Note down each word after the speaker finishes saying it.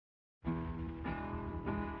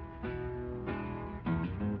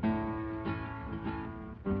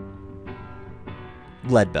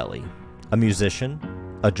Leadbelly, a musician,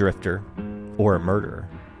 a drifter, or a murderer?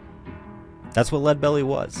 That's what Leadbelly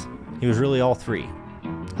was. He was really all three.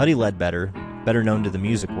 Huddy Ledbetter, better known to the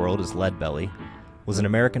music world as Leadbelly, was an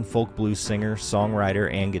American folk blues singer,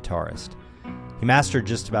 songwriter, and guitarist. He mastered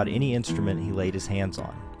just about any instrument he laid his hands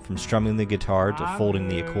on, from strumming the guitar to folding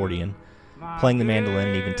the accordion, playing the mandolin,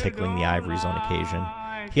 and even tickling the ivories on occasion.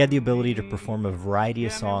 He had the ability to perform a variety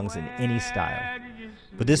of songs in any style.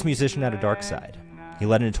 But this musician had a dark side. He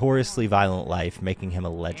led a notoriously violent life, making him a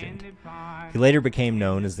legend. He later became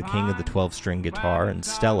known as the king of the 12-string guitar, and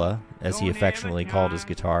Stella, as he affectionately called his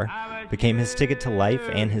guitar, became his ticket to life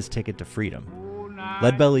and his ticket to freedom.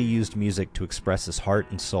 Leadbelly used music to express his heart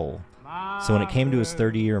and soul. So when it came to his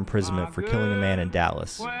 30-year imprisonment for killing a man in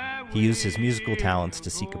Dallas, he used his musical talents to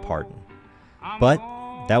seek a pardon. But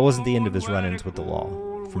that wasn't the end of his run-ins with the law.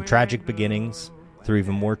 From tragic beginnings, through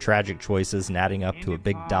even more tragic choices and adding up to a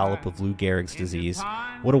big dollop of Lou Gehrig's disease,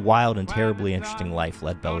 what a wild and terribly interesting life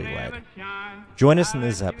Leadbelly led. Join us in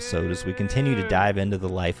this episode as we continue to dive into the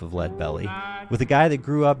life of Leadbelly with a guy that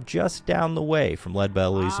grew up just down the way from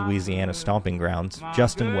Leadbelly's Louisiana stomping grounds,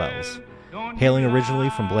 Justin Wells. Hailing originally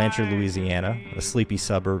from Blanchard, Louisiana, a sleepy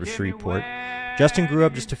suburb of Shreveport, Justin grew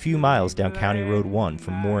up just a few miles down County Road 1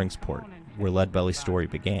 from Mooringsport, where Leadbelly's story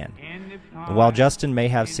began. And while Justin may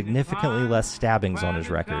have significantly less stabbings on his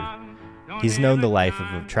record, he's known the life of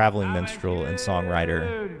a traveling minstrel and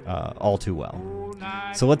songwriter all too well.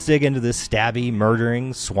 So let's dig into this stabby,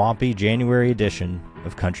 murdering, swampy January edition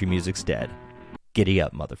of Country Music's Dead. Giddy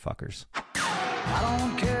up, motherfuckers. I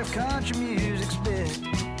don't care if country music's dead.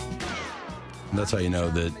 That's how you know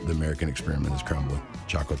that the American experiment is crumbling.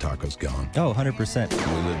 Choco Taco's gone. Oh, 100%.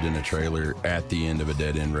 We lived in a trailer at the end of a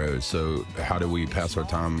dead-end road. So how do we pass our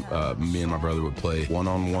time? Me and my brother would play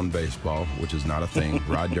one-on-one baseball, which is not a thing,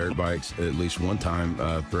 ride dirt bikes, at least one time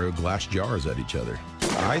throw glass jars at each other.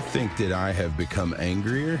 I think that I have become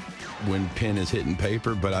angrier when pen is hitting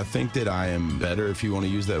paper, but I think that I am better, if you want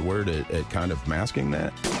to use that word, at kind of masking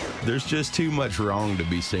that. There's just too much wrong to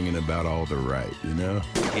be singing about all the right, you know?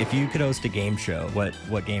 If you could host a game show,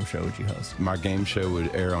 what game show would you host? My game show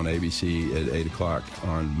would air on ABC at 8 o'clock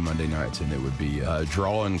on Monday nights, and it would be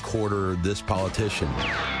Draw and Quarter This Politician.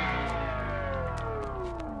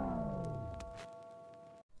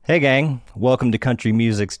 Hey gang, welcome to Country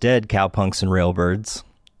Music's Dead, Cowpunks and Railbirds.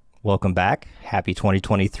 Welcome back. Happy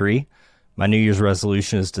 2023. My New Year's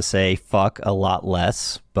resolution is to say fuck a lot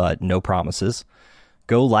less, but no promises.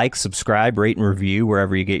 Go like, subscribe, rate, and review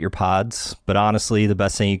wherever you get your pods. But honestly, the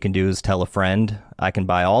best thing you can do is tell a friend. I can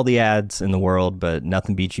buy all the ads in the world, but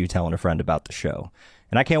nothing beats you telling a friend about the show.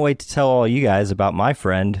 And I can't wait to tell all you guys about my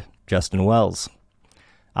friend, Justin Wells.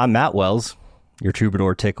 I'm Matt Wells, your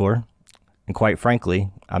troubadour tickler. And quite frankly,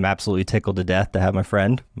 I'm absolutely tickled to death to have my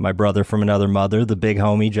friend, my brother from another mother, the big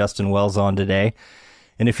homie, Justin Wells, on today.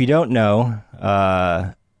 And if you don't know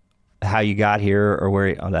how you got here or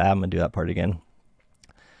where... I'm going to do that part again.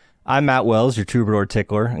 I'm Matt Wells, your troubadour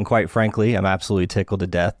tickler, and quite frankly, I'm absolutely tickled to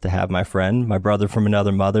death to have my friend, my brother from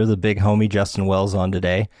another mother, the big homie Justin Wells, on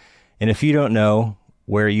today. And if you don't know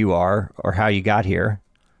where you are or how you got here,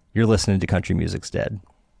 you're listening to Country Music's Dead.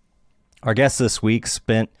 Our guest this week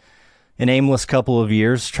spent an aimless couple of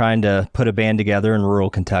years trying to put a band together in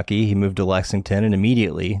rural Kentucky. He moved to Lexington and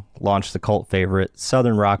immediately launched the cult favorite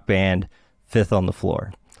Southern rock band Fifth on the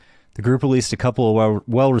Floor. The group released a couple of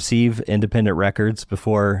well-received independent records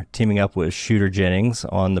before teaming up with Shooter Jennings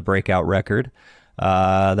on the breakout record.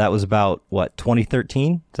 That was about,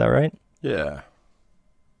 2013? Is that right? Yeah.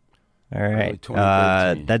 All right.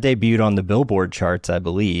 That debuted on the Billboard charts, I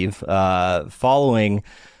believe, following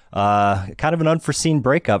kind of an unforeseen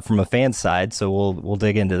breakup from a fan side, so we'll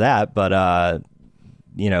dig into that. But,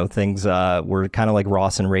 things were kind of like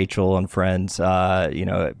Ross and Rachel on Friends,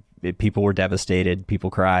 people were devastated.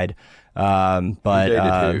 People cried.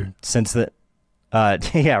 Since the,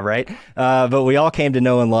 yeah, right. But we all came to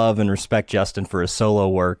know and love and respect Justin for his solo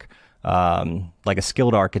work. Like a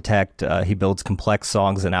skilled architect, he builds complex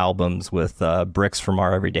songs and albums with bricks from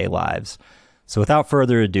our everyday lives. So without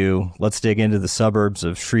further ado, let's dig into the suburbs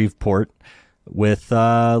of Shreveport with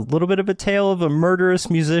a little bit of a tale of a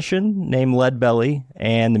murderous musician named Leadbelly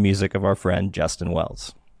and the music of our friend Justin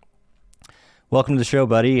Wells. Welcome to the show,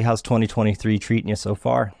 buddy. How's 2023 treating you so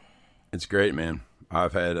far? It's great, man.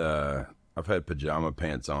 I've had pajama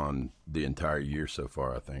pants on the entire year so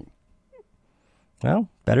far, I think. Well,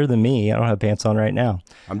 better than me. I don't have pants on right now.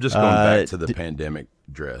 I'm just going back to the pandemic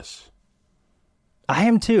dress. I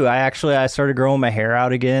am too. I started growing my hair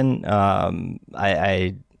out again.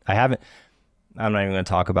 I haven't. I'm not even going to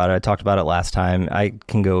talk about it. I talked about it last time. I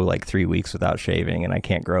can go like 3 weeks without shaving, and I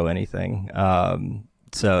can't grow anything.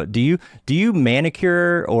 So do you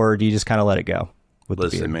manicure, or do you just kind of let it go with the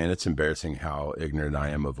beard? Listen, man, it's embarrassing how ignorant I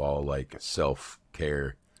am of all like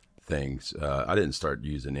self-care things. I didn't start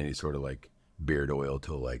using any sort of like beard oil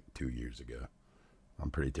till like 2 years ago. I'm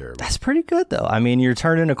pretty terrible. That's pretty good, though. I mean, you're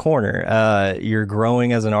turning a corner. You're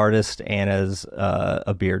growing as an artist and as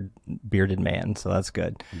a bearded man, so that's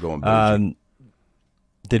good. I'm going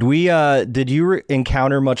bougie. Did you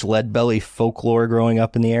encounter much lead belly folklore growing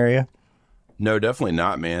up in the area? No, definitely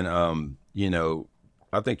not, man. You know,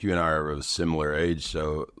 I think you and I are of a similar age,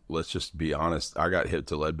 so let's just be honest. I got hit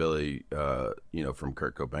to lead belly, you know, from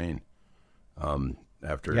Kurt Cobain,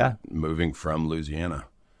 after moving from Louisiana.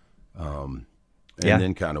 And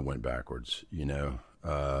then kind of went backwards, you know.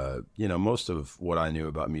 Most of what I knew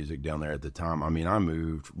about music down there at the time, I mean, I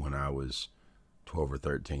moved when I was 12 or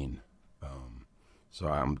 13. So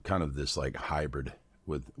I'm kind of this like hybrid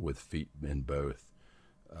with feet in both.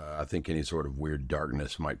 I think any sort of weird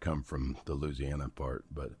darkness might come from the Louisiana part,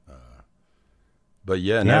 but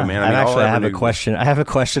yeah, no, man. I have a question. I have a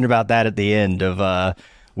question about that at the end of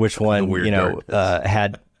which one,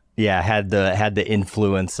 had the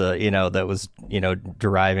influence, that was,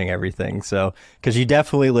 deriving everything. So, because you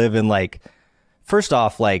definitely live in, like, first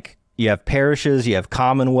off, like, you have parishes, you have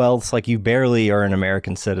commonwealths, like, you barely are an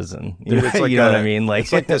American citizen. Dude, it's like you know what I mean? Like,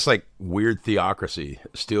 it's like this, like, weird theocracy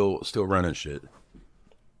still running shit.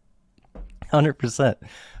 100%.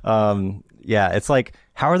 Yeah, it's like,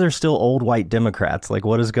 how are there still old white Democrats? Like,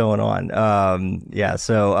 what is going on? How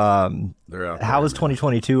was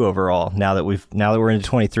 2022 overall? Now that we're into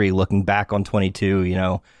 23, looking back on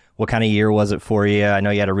 22, what kind of year was it for you? I know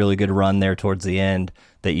you had a really good run there towards the end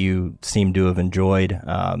that you seem to have enjoyed.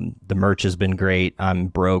 The merch has been great. I'm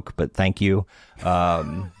broke, but thank you.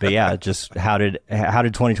 But yeah, just how did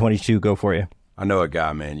 2022 go for you? I know a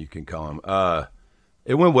guy, man. You can call him.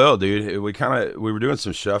 It went well, dude. We were doing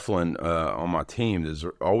some shuffling on my team. There's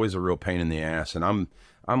always a real pain in the ass, and I'm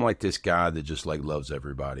like this guy that just like loves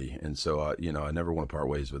everybody, and so I never want to part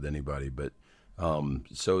ways with anybody. But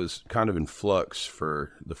so it's kind of in flux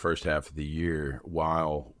for the first half of the year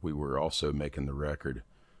while we were also making the record.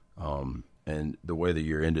 And the way the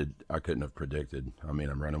year ended, I couldn't have predicted. I mean,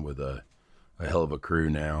 I'm running with a hell of a crew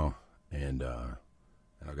now, and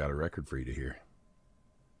I've got a record for you to hear.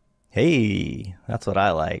 Hey, that's what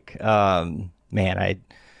I like. Man,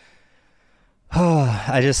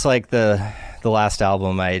 I just like the last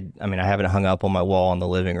album. I mean, I have it hung up on my wall in the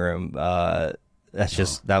living room.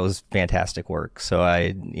 That was fantastic work. So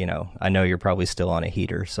I know you're probably still on a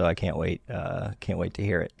heater, so I can't wait to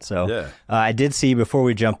hear it. So yeah. I did see before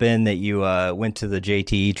we jump in that you went to the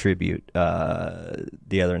JTE tribute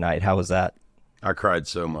the other night. How was that? I cried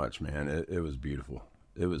so much, man. It was beautiful.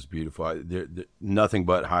 It was beautiful. Nothing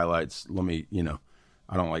but highlights.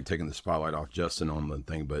 I don't like taking the spotlight off Justin on the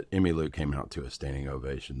thing, but Emmylou came out to a standing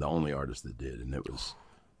ovation, the only artist that did, and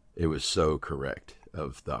it was so correct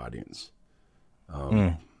of the audience.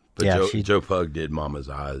 But yeah, Joe Pug did Mama's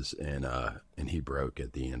Eyes, and he broke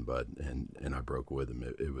at the end, bud, and I broke with him.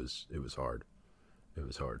 It was hard. It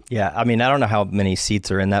was hard. Yeah, I mean, I don't know how many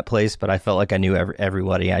seats are in that place, but I felt like I knew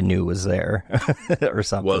everybody I knew was there or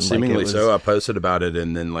something. Well, seemingly so. I posted about it,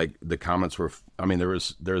 and then like the comments were. I mean, there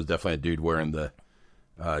was definitely a dude wearing the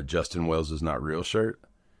Justin Wells is not real shirt,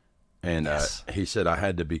 and yes. He said I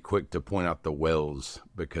had to be quick to point out the Wells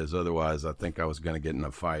because otherwise I think I was going to get in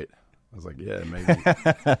a fight. I was like, yeah,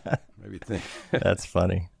 maybe think. That's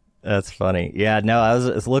funny. Yeah, no,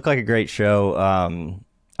 it looked like a great show.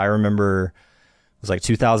 I remember. It was like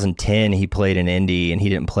 2010, he played in Indy, and he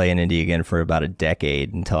didn't play in Indy again for about a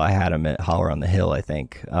decade until I had him at Holler on the Hill, I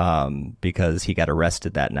think, because he got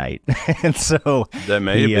arrested that night. And so that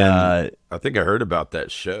may have been, I think I heard about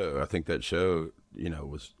that show. I think that show,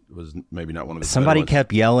 was maybe not one of his somebody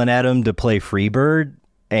kept yelling at him to play Freebird,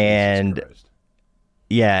 and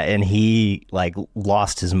yeah, and he like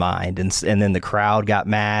lost his mind, and then the crowd got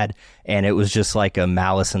mad, and it was just like a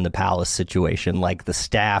Malice in the Palace situation. Like the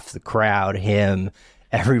staff, the crowd, him,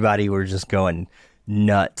 everybody were just going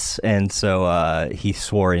nuts, and so he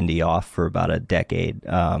swore Indy off for about a decade.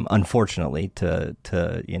 Unfortunately, to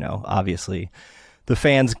obviously the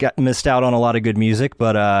fans missed out on a lot of good music,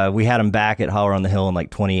 but we had him back at Holler on the Hill in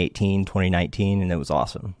like 2018, 2019, and it was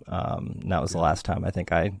awesome. That was the last time I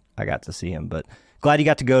think I got to see him, but. Glad you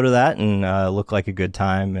got to go to that and look like a good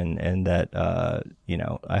time, and that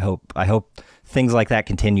I hope things like that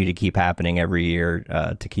continue to keep happening every year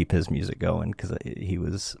to keep his music going, because he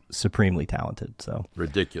was supremely talented. So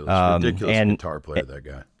ridiculous guitar player, that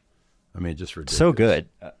guy. I mean, just ridiculous. So good,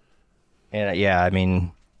 and yeah, I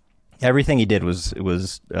mean, everything he did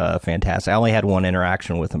was fantastic. I only had one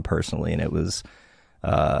interaction with him personally, and it was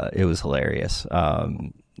it was hilarious.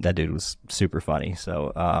 That dude was super funny.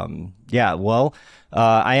 So, yeah, well,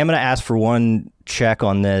 I am going to ask for one check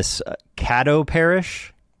on this. Caddo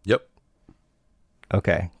Parish? Yep.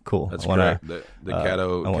 Okay, cool. That's correct. The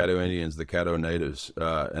Caddo Indians, the Caddo natives.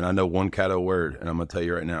 And I know one Caddo word, and I'm going to tell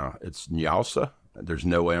you right now. It's Nyausa. There's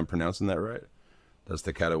no way I'm pronouncing that right. That's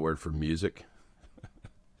the Caddo word for music.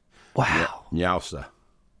 Wow. Nyausa.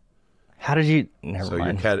 How did you... Never so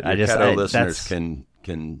mind. Your Caddo listeners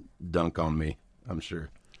can dunk on me, I'm sure.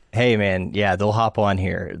 Hey man, yeah, they'll hop on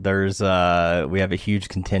here. There's we have a huge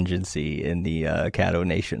contingency in the Caddo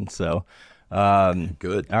Nation. So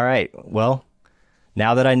good. All right. Well,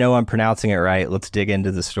 now that I know I'm pronouncing it right, let's dig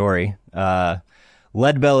into the story.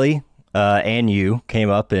 Leadbelly and you came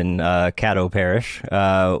up in Caddo Parish,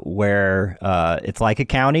 where it's like a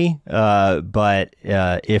county, but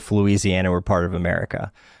if Louisiana were part of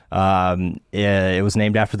America. It was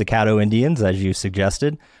named after the Caddo Indians, as you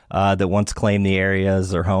suggested, that once claimed the area as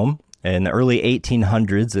their home. In the early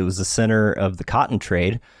 1800s, it was the center of the cotton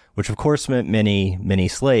trade, which of course meant many, many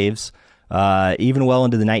slaves. Even well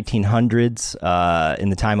into the 1900s, in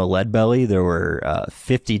the time of Leadbelly, there were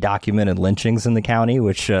 50 documented lynchings in the county,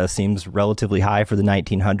 which seems relatively high for the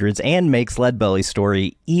 1900s and makes Leadbelly's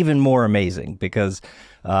story even more amazing because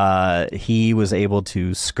he was able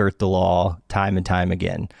to skirt the law time and time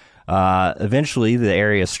again. Eventually, the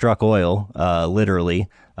area struck oil, literally,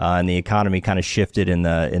 and the economy kind of shifted in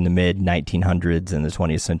the mid 1900s in the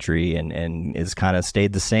 20th century, and is kind of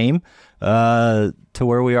stayed the same to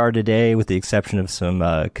where we are today, with the exception of some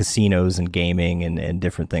casinos and gaming and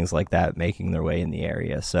different things like that making their way in the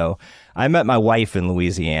area. So I met my wife in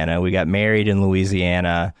Louisiana. We got married in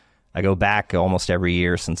Louisiana. I go back almost every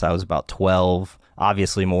year since I was about 12.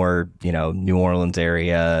 Obviously more, New Orleans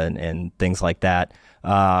area and things like that.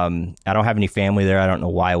 I don't have any family there. I don't know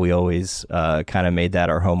why we always kind of made that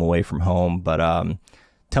our home away from home. But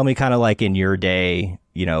tell me kind of like in your day,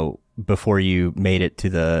 before you made it to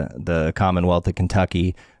the Commonwealth of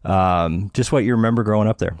Kentucky, just what you remember growing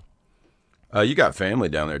up there. You got family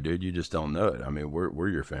down there, dude. You just don't know it. I mean, we're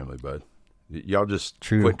your family, bud. Y'all just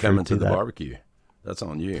quit coming to the barbecue. That's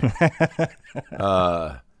on you.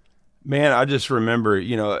 Man, I just remember,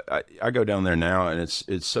 I go down there now and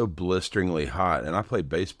it's so blisteringly hot, and I played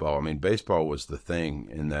baseball. I mean, baseball was the thing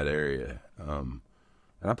in that area. And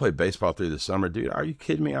I played baseball through the summer. Dude, are you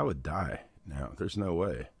kidding me? I would die now. There's no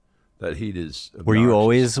way. That heat is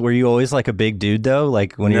obnoxious. Were you always like a big dude though?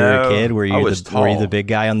 Like when you were a kid, were you the big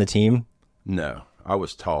guy on the team? No, I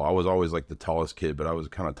was tall. I was always like the tallest kid, but I was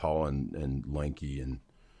kind of tall and lanky and,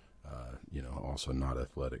 also not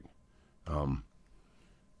athletic.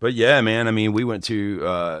 But yeah, man, I mean, we went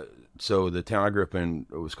to, so the town I grew up in,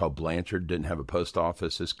 it was called Blanchard, didn't have a post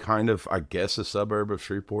office. It's kind of, I guess, a suburb of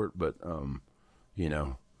Shreveport, but,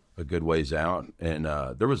 a good ways out. And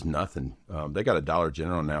there was nothing. They got a Dollar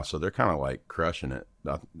General now, so they're kind of like crushing it.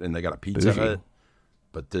 And they got a Pizza Hut.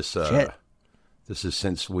 But this is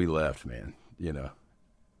since we left, man,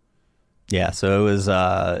 Yeah, so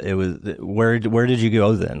it was where did you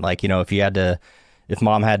go then? Like, if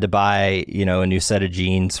mom had to buy, a new set of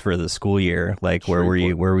jeans for the school year, like where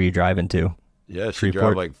were you driving to? Yeah, she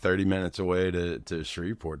drove like 30 minutes away to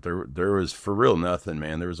Shreveport. There was for real nothing,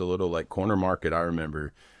 man. There was a little like corner market, I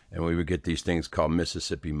remember, and we would get these things called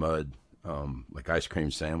Mississippi Mud, like ice cream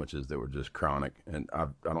sandwiches that were just chronic. And I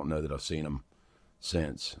don't know that I've seen them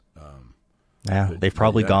since. Yeah, they've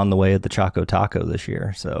probably gone the way of the Choco Taco this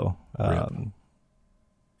year. So,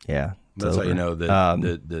 yeah, that's how you know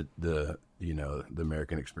that the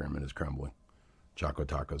American experiment is crumbling. Choco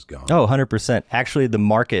Taco's gone. Oh, 100%. Actually, the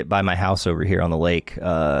market by my house over here on the lake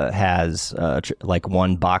has like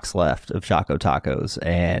one box left of Choco Tacos,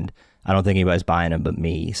 and I don't think anybody's buying them but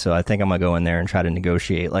me. So I think I'm gonna go in there and try to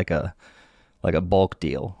negotiate like a bulk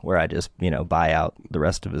deal where I just buy out the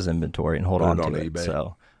rest of his inventory and hold on to it. eBay.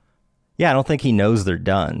 So yeah, I don't think he knows they're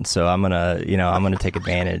done. So I'm gonna take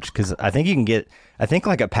advantage because I think you can get. I think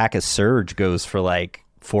like a pack of Surge goes for like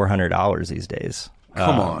 $400 these days.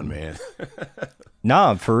 Come on, man.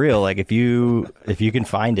 No, for real. Like if you can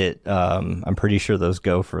find it, I'm pretty sure those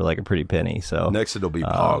go for like a pretty penny. So next it'll be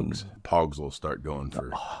Pogs. Pogs will start going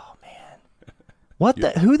for. Oh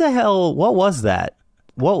man, who the hell? What was that?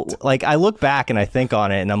 Like I look back and I think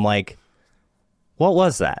on it and I'm like, what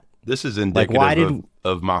was that? This is indicative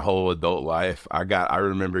of my whole adult life. I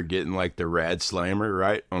remember getting like the Rad Slammer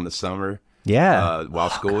right on the summer. Yeah.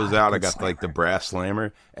 While school was out, I got like the brass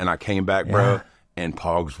slammer, and I came back, bro, and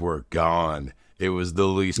Pogs were gone. It was the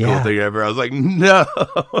least cool thing ever. I was like, no.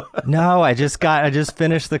 No, I just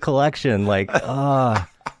finished the collection. Like,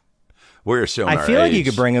 We're showing I our feel like you age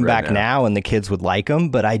could bring them right back now and the kids would like them,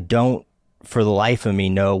 but I don't, for the life of me,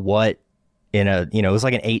 know what in a, you know, it was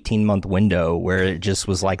like an 18-month window where it just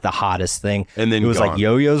was like the hottest thing. And then it was gone. like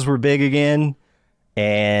yo-yos were big again,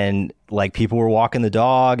 and like people were walking the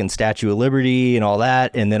dog and Statue of Liberty and all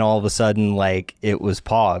that, and then all of a sudden like it was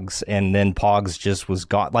Pogs, and then Pogs just was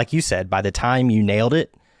gone. Like you said, by the time you nailed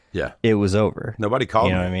it, Yeah. it was over. Nobody called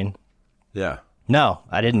You know me. what I mean? Yeah. No,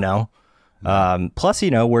 I didn't know. Plus,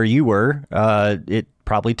 you know, where you were, it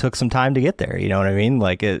probably took some time to get there. You know what I mean?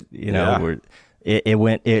 Like it, you know,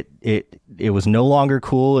 it was no longer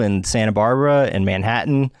cool in Santa Barbara and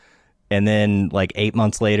Manhattan. And then like 8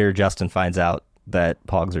 months later, Justin finds out that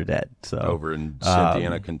Pogs are dead. So Over in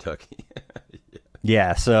Cynthiana, Kentucky.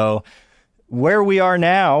 yeah. So where we are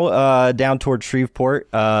now, down toward Shreveport,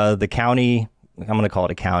 the county, I'm going to call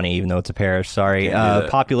it a county, even though it's a parish. Sorry.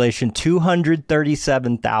 Population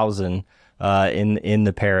 237,000 in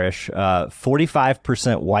the parish.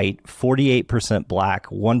 45% white, 48% black,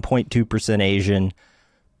 1.2% Asian,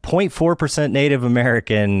 0.4% Native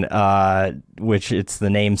American, which it's the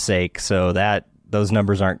namesake. So that those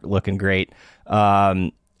numbers aren't looking great.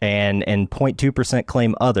 And 0.2%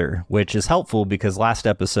 claim other, which is helpful because last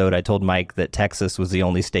episode I told Mike that Texas was the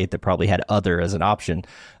only state that probably had other as an option.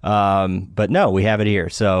 But no, we have it here.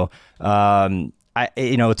 So,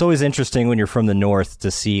 you know, it's always interesting when you're from the North to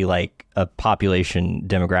see like a population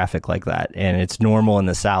demographic like that. And it's normal in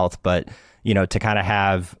the South, but you know, to kind of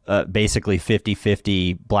have basically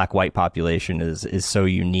 50-50 black-white population is so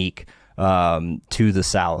unique to the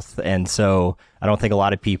South. And so I don't think a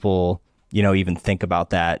lot of people, you know, even think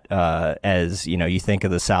about that as, you know, you think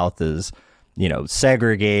of the South as, you know,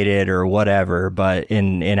 segregated or whatever. But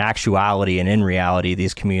in actuality and in reality,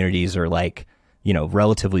 these communities are like, you know,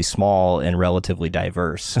 relatively small and relatively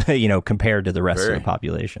diverse, you know, compared to the rest of the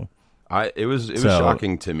population. It was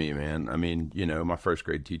shocking to me, man. I mean, you know, my first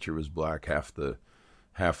grade teacher was black. Half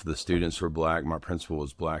the students were black. My principal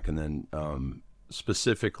was black, and then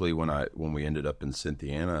specifically when we ended up in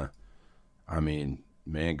Cynthiana, I mean,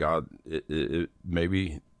 man, God, it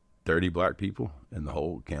maybe 30 black people in the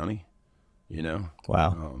whole county. You know,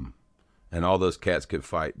 wow. And all those cats could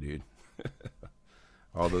fight, dude.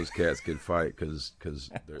 All those cats could fight because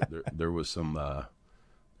there was some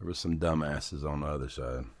dumbasses on the other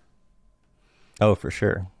side. Oh, for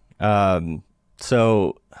sure.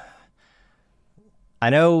 So I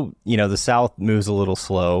know, you know, the South moves a little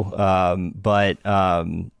slow, but,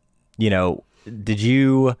 you know,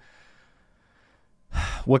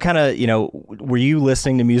 what kind of, you know, were you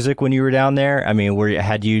listening to music when you were down there? I mean,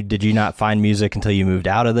 did you not find music until you moved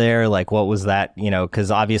out of there? Like, what was that, you know, because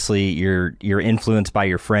obviously you're influenced by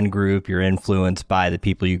your friend group, you're influenced by the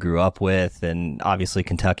people you grew up with, and obviously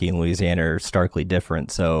Kentucky and Louisiana are starkly different.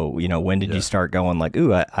 So, you know, when did you start going like,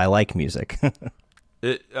 ooh, I like music?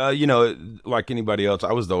 You know, like anybody else,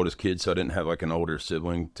 I was the oldest kid, so I didn't have like an older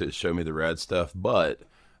sibling to show me the rad stuff, but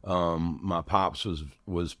my pops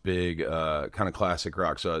was big, kind of classic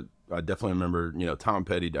rock. So I definitely remember, you know, Tom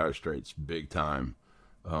Petty, Dire Straits, big time,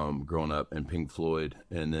 growing up, and Pink Floyd.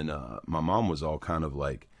 And then, my mom was all kind of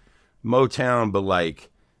like Motown, but like,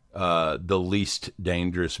 the least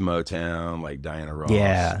dangerous Motown, like Diana Ross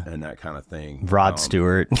and that kind of thing. Rod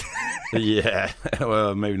Stewart. Yeah.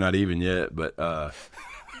 Well, maybe not even yet, but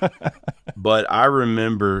but I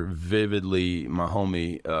remember vividly my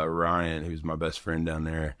homie Ryan, who's my best friend down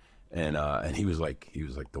there, and he was like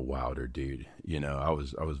the wilder dude. You know, I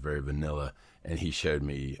was very vanilla, and he showed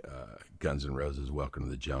me Guns N' Roses' "Welcome to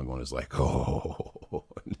the Jungle," and it was like, oh,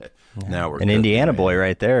 now we're an Indiana boy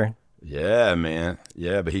right there. Yeah, man.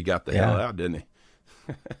 Yeah, but he got the hell out, didn't he?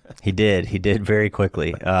 He did very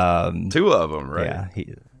quickly. Two of them, right?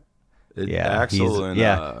 Yeah, Axel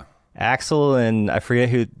and Axel and I forget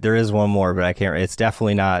who. There is one more, but I can't. It's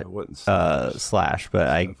definitely not Slash, but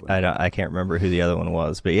I can't remember who the other one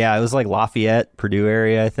was. But yeah, it was like Lafayette, Purdue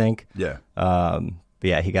area, I think. Yeah. But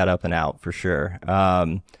yeah, he got up and out for sure.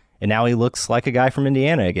 And now he looks like a guy from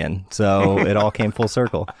Indiana again. So it all came full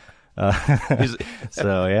circle.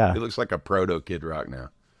 So yeah, he looks like a proto Kid Rock now.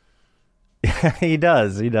 He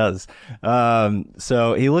does.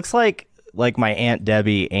 So he looks like my Aunt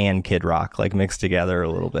Debbie and Kid Rock, like mixed together a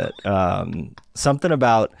little bit. Something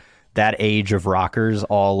about that age of rockers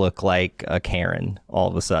all look like a Karen all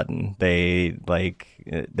of a sudden. They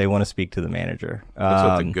want to speak to the manager. That's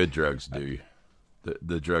what the good drugs do.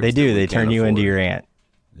 The drugs they do. They turn you into your aunt.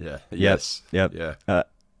 Yeah. Yes. Yep. Yeah.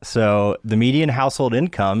 So the median household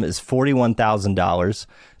income is $41,000.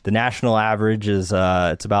 The national average is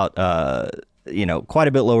it's about quite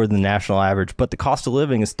a bit lower than the national average, but the cost of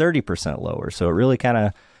living is 30% lower. So it really kind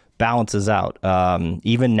of balances out.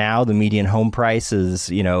 Even now, the median home price is,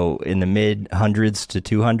 you know, in the mid hundreds to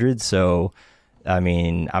 200s. So, I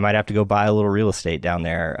mean, I might have to go buy a little real estate down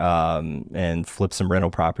there and flip some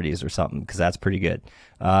rental properties or something, because that's pretty good.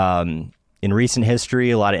 In recent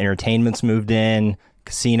history, a lot of entertainment's moved in,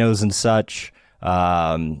 casinos and such,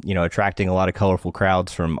 you know, attracting a lot of colorful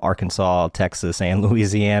crowds from Arkansas, Texas, and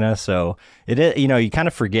Louisiana. So it is, you know, you kind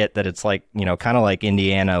of forget that it's like, you know, kind of like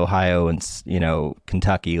Indiana, Ohio, and, you know,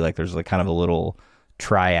 Kentucky. Like there's like kind of a little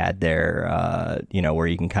triad there, you know, where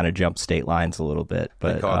you can kind of jump state lines a little bit.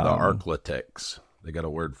 But they call it the Arklatex. They got a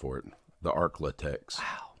word for it. The Arklatex.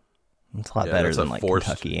 Wow. That's a lot better than like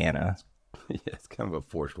Kentuckyana. Yeah, it's kind of a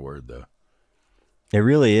forced word though. It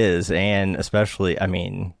really is. And especially, I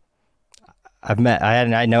mean, I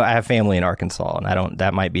know I have family in Arkansas, and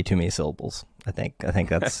that might be too many syllables. I think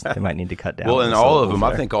that's, they might need to cut down. Well, and all of them, there.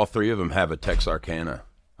 I think all three of them have a Texarkana.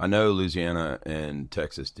 I know Louisiana and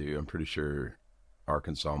Texas do. I'm pretty sure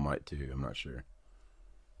Arkansas might too. I'm not sure.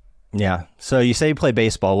 Yeah. So you say you play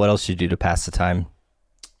baseball. What else did you do to pass the time?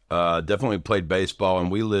 Definitely played baseball,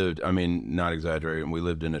 and we lived, I mean, not exaggerating, we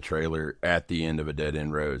lived in a trailer at the end of a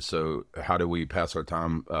dead-end road. So how do we pass our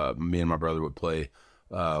time? Me and my brother would play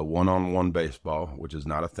one-on-one baseball, which is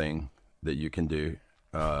not a thing that you can do.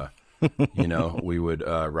 You know, we would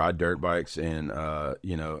ride dirt bikes and,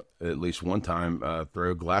 you know, at least one time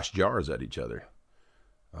throw glass jars at each other.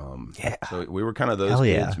 Yeah. So we were kind of those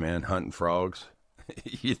kids, man, hunting frogs,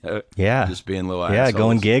 you know, just being little assholes.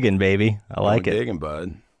 Going gigging, baby. I like it. Gigging,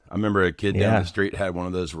 bud. I remember a kid down the street had one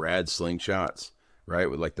of those rad slingshots,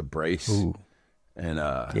 right, with like the brace. Ooh. And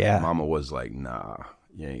Mama was like, nah.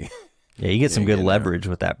 Yeah, you get some good leverage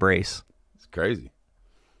with that brace. It's crazy.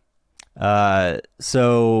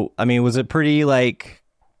 So, I mean, was it pretty like,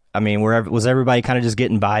 I mean, was everybody kind of just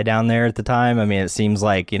getting by down there at the time? I mean, it seems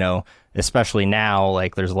like, you know, especially now,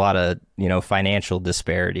 like there's a lot of, you know, financial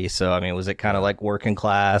disparity. So, I mean, was it kind of like working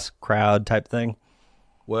class crowd type thing?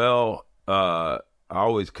 Well, I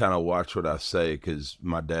always kind of watch what I say because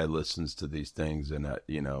my dad listens to these things, and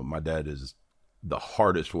you know, my dad is the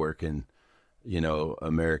hardest working, you know,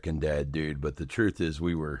 American dad dude. But the truth is,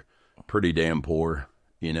 we were pretty damn poor.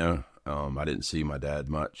 You know, I didn't see my dad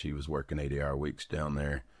much. He was working 80-hour weeks down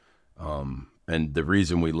there, and the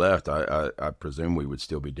reason we left, I presume we would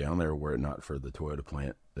still be down there were it not for the Toyota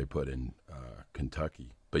plant they put in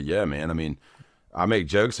Kentucky. But yeah, man, I mean, I make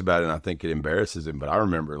jokes about it, and I think it embarrasses him, but I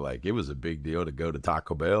remember, like, it was a big deal to go to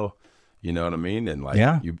Taco Bell, you know what I mean? And,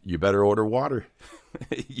 like, you better order water.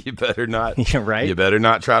 You better not. Yeah, right. You better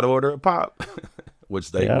not try to order a pop,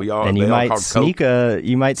 which we all. And you might sneak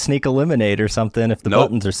a lemonade or something if the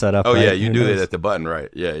buttons are set up. Oh, right? Yeah, you do it at the button, right?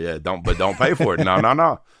 Yeah. Don't pay for it.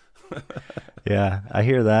 No. Yeah, I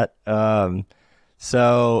hear that.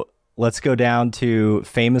 So let's go down to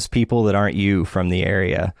famous people that aren't you from the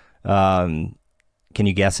area. Can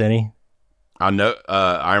you guess any? I know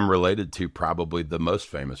I'm related to probably the most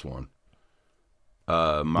famous one.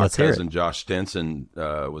 My cousin Josh Stinson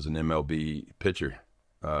was an MLB pitcher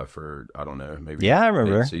for, I don't know, maybe I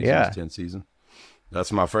remember. 10 seasons.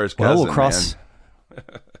 That's my first cousin. Well,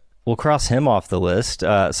 we'll cross him off the list.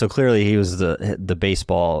 So clearly he was the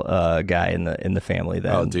baseball guy in the family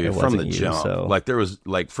then. Oh, dude, from the jump. So. Like there was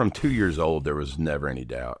from 2 years old, there was never any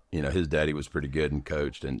doubt. You know, his daddy was pretty good and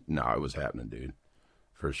coached, and no, it was happening, dude.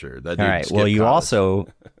 For sure. That dude. All right. Well, you also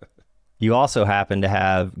happen to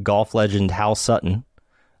have golf legend Hal Sutton,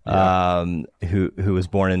 who was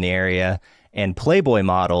born in the area, and Playboy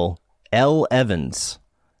model Elle Evans.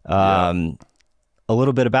 A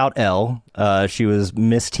little bit about Elle. She was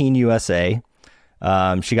Miss Teen USA.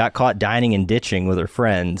 She got caught dining and ditching with her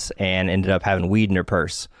friends and ended up having weed in her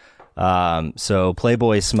purse. So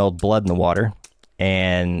Playboy smelled blood in the water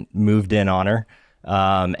and moved in on her.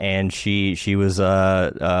 And she was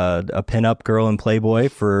a pinup girl in Playboy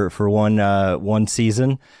for one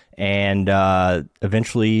season, and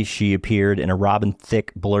eventually she appeared in a Robin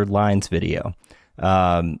Thicke Blurred Lines video.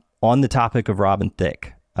 On the topic of Robin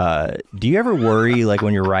Thicke, do you ever worry, like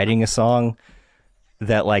when you're writing a song,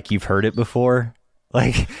 that like you've heard it before?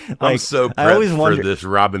 Like I'm so prepped I always wonder, for this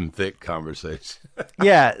Robin Thicke conversation.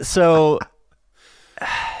 Yeah, so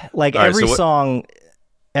like every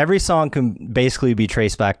song can basically be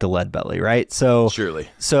traced back to Lead Belly, right? So surely.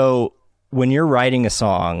 So when you're writing a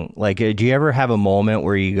song, like, do you ever have a moment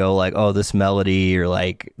where you go like, oh, this melody or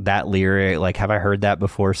like that lyric, like, have I heard that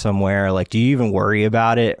before somewhere? Like, do you even worry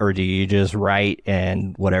about it, or do you just write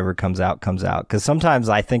and whatever comes out, comes out? Because sometimes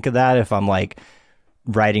I think of that if I'm like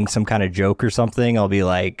writing some kind of joke or something, I'll be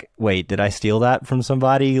like, wait, did I steal that from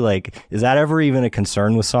somebody? Like, is that ever even a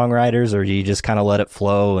concern with songwriters, or do you just kind of let it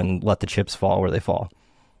flow and let the chips fall where they fall?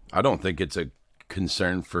 I don't think it's a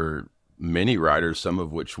concern for many writers, some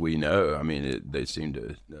of which we know. I mean, they seem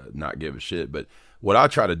to not give a shit. But what I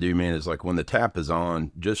try to do, man, is like when the tap is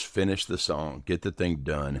on, just finish the song, get the thing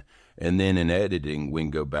done. And then in editing, we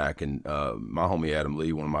can go back and my homie Adam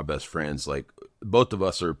Lee, one of my best friends, like both of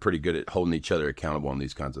us are pretty good at holding each other accountable on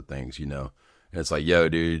these kinds of things, you know. And it's like, yo,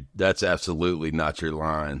 dude, that's absolutely not your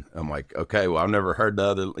line. I'm like, okay, well, I've never heard the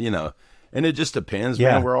other, you know. And it just depends,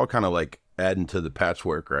 man. We're all kind of like adding to the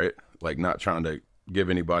patchwork, right? Like not trying to give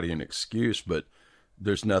anybody an excuse, but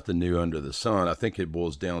there's nothing new under the sun. I think it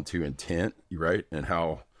boils down to intent, right? And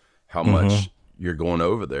how much you're going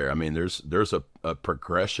over there. I mean, there's a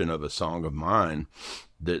progression of a song of mine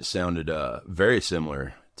that sounded very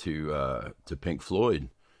similar to Pink Floyd.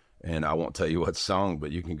 And I won't tell you what song,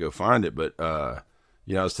 but you can go find it. But,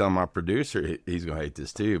 you know, I was telling my producer, he's going to hate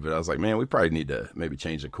this too, but I was like, man, we probably need to maybe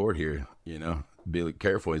change the chord here, you know, be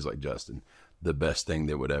careful. He's like, Justin, the best thing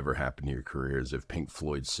that would ever happen to your career is if Pink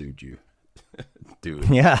Floyd sued you. Do it.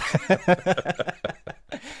 Yeah.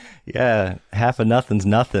 Yeah. Half of nothing's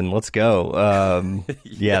nothing. Let's go.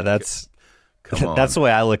 Yeah, that's the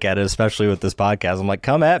way I look at it, especially with this podcast. I'm like,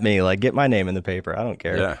 come at me, like get my name in the paper. I don't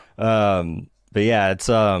care. Yeah. But yeah, it's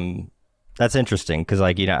that's interesting because,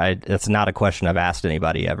 like, you know, it's not a question I've asked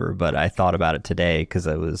anybody ever, but I thought about it today because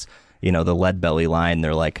it was, you know, the Lead Belly line.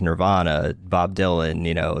 They're like Nirvana, Bob Dylan,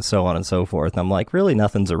 you know, so on and so forth. And I'm like, really,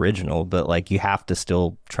 nothing's original, but like you have to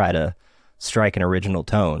still try to strike an original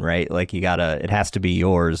tone, right? Like it has to be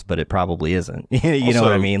yours, but it probably isn't. You Also, know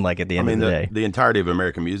what I mean? Like at the end of the day, the entirety of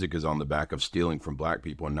American music is on the back of stealing from black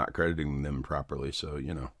people and not crediting them properly. So,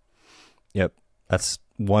 you know. Yep. That's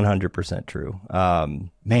 100% true.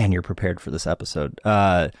 Man, you're prepared for this episode.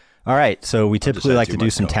 All right. So we typically like to do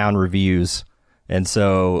some town reviews. And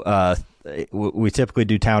so we typically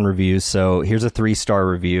do town reviews. So here's a 3-star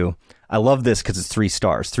review. I love this because it's 3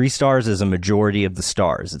 stars. 3 stars is a majority of the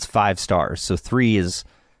stars. It's 5 stars. So 3 is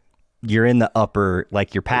you're in the upper,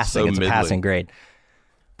 like you're passing. It's a passing grade.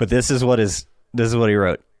 But this is what he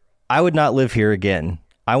wrote. I would not live here again.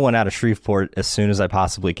 I want out of Shreveport as soon as I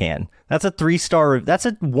possibly can. That's a 3-star. That's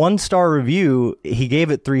a 1-star review. He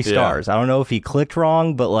gave it 3 stars. I don't know if he clicked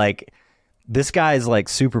wrong, but like this guy's like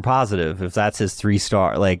super positive. If that's his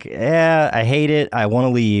 3-star, like, I hate it. I want to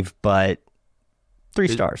leave, but 3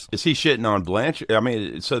 stars. Is he shitting on Blanche? I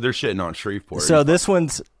mean, so they're shitting on Shreveport. So this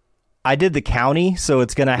one's, I did the county, so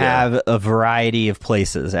it's going to have a variety of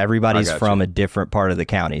places. Everybody's from a different part of the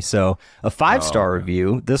county. So a 5-star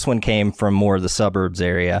review. This one came from more of the suburbs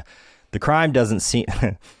area. The crime doesn't seem.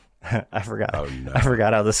 I forgot. Oh, no. I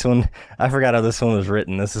forgot how this one was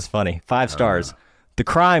written. This is funny. 5 stars. The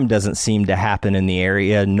crime doesn't seem to happen in the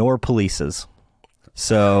area, nor polices.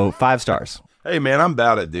 So 5 stars. Hey man, I'm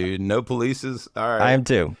about it, dude. No polices. All right. I am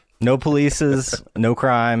too. No polices, no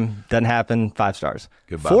crime, doesn't happen. 5 stars.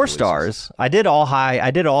 Goodbye, 4 polices. stars. I did all high.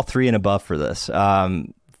 I did all 3 and above for this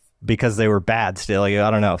because they were bad still.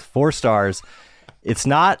 I don't know. 4 stars. It's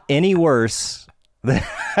not any worse.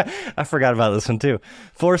 I forgot about this one too.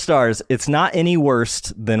 4 stars. It's not any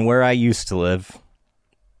worse than where I used to live.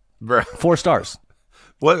 Bro. 4 stars.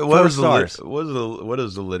 What is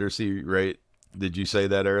the literacy rate? Did you say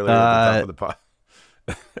that earlier at the top of the pod?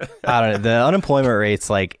 I don't know. The unemployment rate's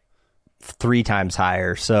like 3 times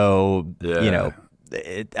higher. So, you know.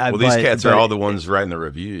 These cats are all the ones writing the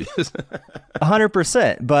reviews.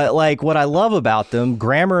 100%. But like what I love about them,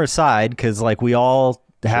 grammar aside, because like we all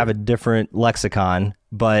have a different lexicon,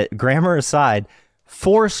 but grammar aside,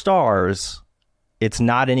 4 stars, it's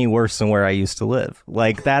not any worse than where I used to live.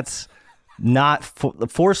 Like that's not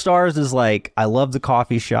 4 stars is like, I love the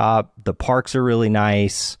coffee shop. The parks are really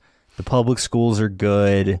nice. The public schools are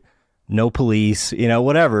good. No police, you know,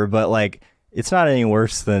 whatever. But like, it's not any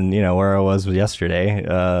worse than, you know, where I was yesterday.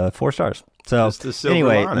 4 stars. So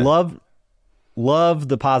anyway, love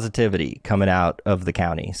the positivity coming out of the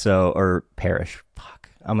county. So, or parish. Fuck,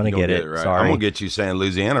 I'm going to get it. Right. Sorry. I'm going to get you saying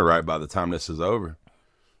Louisiana right by the time this is over.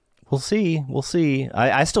 We'll see. We'll see.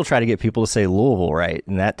 I still try to get people to say Louisville right.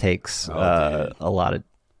 And that takes a lot of,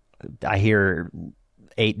 I hear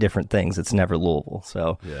 8 different things. It's never Louisville.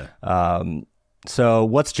 So, so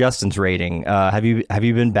what's Justin's rating? Have you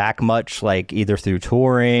been back much, like either through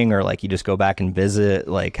touring or like you just go back and visit?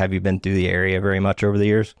 Like, have you been through the area very much over the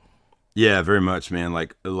years? Yeah, very much, man.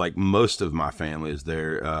 Like most of my family is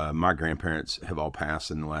there. My grandparents have all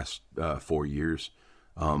passed in the last 4 years.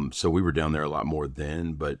 So we were down there a lot more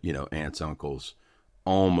then, but you know, aunts, uncles,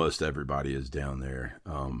 almost everybody is down there.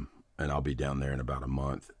 And I'll be down there in about a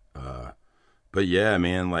month. But yeah,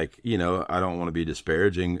 man, like, you know, I don't want to be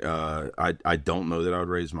disparaging. I don't know that I would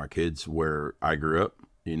raise my kids where I grew up,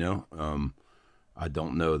 you know? I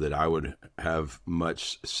don't know that I would have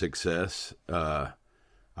much success. I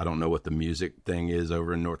don't know what the music thing is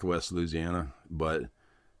over in Northwest Louisiana, but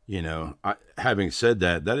having said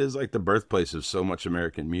that, that is like the birthplace of so much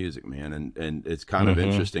American music, man. And it's kind of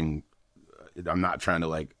interesting. I'm not trying to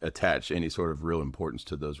like attach any sort of real importance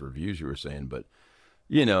to those reviews you were saying, but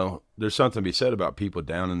there's something to be said about people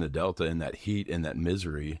down in the Delta in that heat and that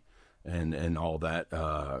misery and all that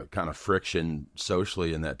kind of friction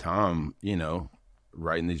socially in that time,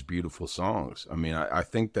 writing these beautiful songs. I mean, I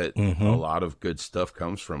think that a lot of good stuff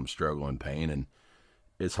comes from struggle and pain, and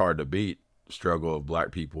it's hard to beat struggle of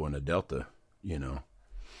black people in the Delta,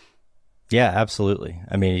 Yeah, absolutely.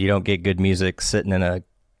 I mean, you don't get good music sitting in a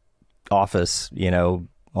office,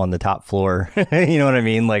 on the top floor. You know what I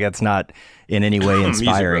mean? Like, it's not in any way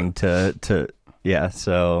inspiring yeah.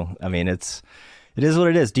 So, I mean, it is what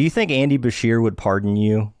it is. Do you think Andy Bashir would pardon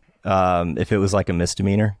you if it was like a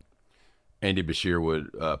misdemeanor? Andy Bashir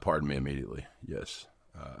would pardon me immediately. Yes.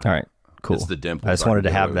 All right, cool. It's the dimples. I just wanted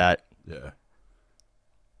to have that. Yeah.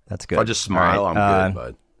 That's good. If I just smile, right. I'm good,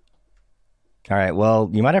 bud. All right. Well,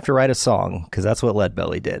 you might have to write a song because that's what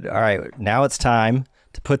Leadbelly did. All right. Now it's time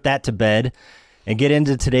to put that to bed and get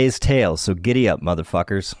into today's tale. So giddy up,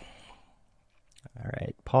 motherfuckers. All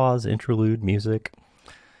right. Pause, interlude, music.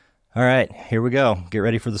 All right. Here we go. Get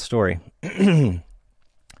ready for the story.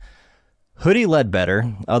 Hoodie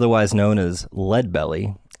Ledbetter, otherwise known as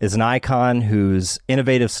Leadbelly, is an icon whose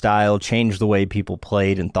innovative style changed the way people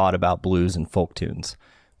played and thought about blues and folk tunes.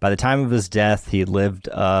 By the time of his death, he had lived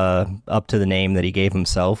up to the name that he gave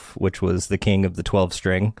himself, which was the king of the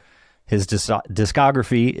 12-string. His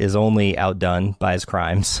discography is only outdone by his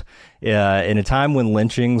crimes. In a time when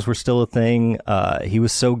lynchings were still a thing, he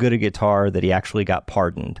was so good at guitar that he actually got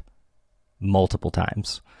pardoned multiple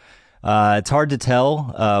times. It's hard to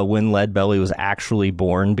tell when Leadbelly was actually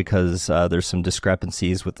born because there's some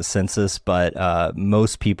discrepancies with the census, but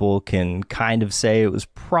most people can kind of say it was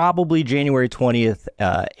probably January 20th,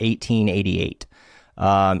 1888.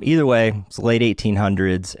 Either way, it's the late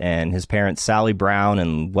 1800s, and his parents, Sally Brown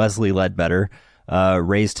and Wesley Ledbetter,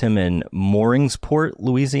 raised him in Mooringsport,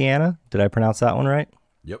 Louisiana. Did I pronounce that one right?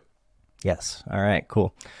 Yep. Yes. All right,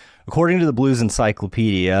 cool. According to the Blues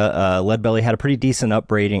Encyclopedia, Leadbelly had a pretty decent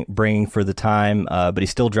upbringing for the time, but he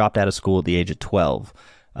still dropped out of school at the age of 12.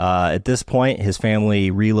 At this point, his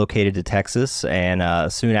family relocated to Texas,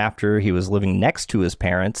 and soon after, he was living next to his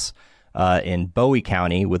parents in Bowie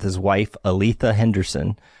County with his wife, Aletha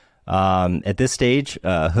Henderson. At this stage,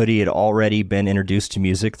 Hoodie had already been introduced to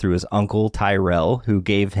music through his uncle, Tyrell, who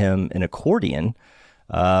gave him an accordion,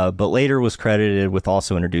 but later was credited with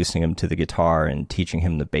also introducing him to the guitar and teaching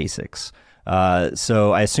him the basics.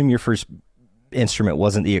 So I assume your first instrument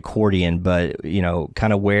wasn't the accordion, but,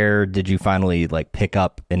 kind of where did you finally pick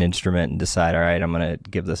up an instrument and decide, all right, I'm going to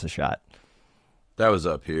give this a shot? That was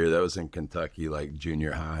up here. That was in Kentucky,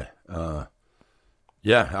 junior high.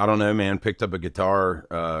 Yeah, I don't know, man. Picked up a guitar.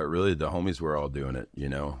 Really, the homies were all doing it,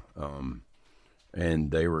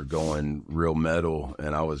 and they were going real metal,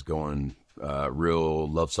 and I was going real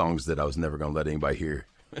love songs that I was never going to let anybody hear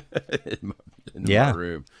in my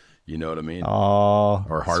room. You know what I mean? Oh,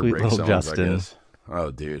 or heartbreak songs, Justin. I guess.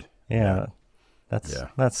 Oh, dude. Yeah,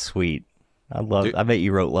 that's sweet. I bet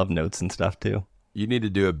you wrote love notes and stuff too. You need to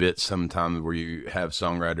do a bit sometime where you have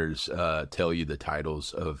songwriters tell you the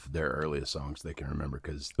titles of their earliest songs they can remember,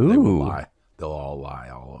 because they will lie. They'll all lie,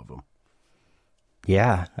 all of them.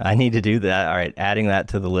 Yeah, I need to do that. All right, adding that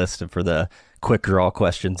to the list for the quick draw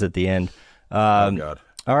questions at the end. Oh, God.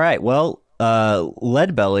 All right, well,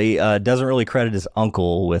 Leadbelly doesn't really credit his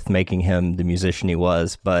uncle with making him the musician he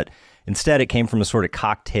was, but instead it came from a sort of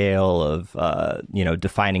cocktail of,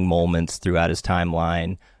 defining moments throughout his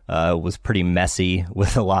timeline. Was pretty messy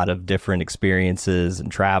with a lot of different experiences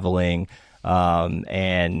and traveling.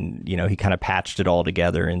 And, he kind of patched it all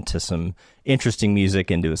together into some interesting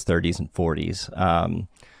music into his 30s and 40s.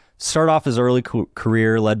 Start off his early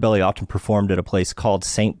career, Leadbelly often performed at a place called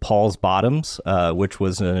St. Paul's Bottoms, which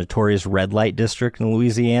was a notorious red light district in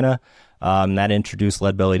Louisiana. That introduced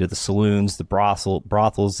Leadbelly to the saloons, the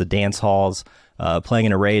brothels, the dance halls, playing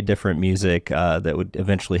an array of different music that would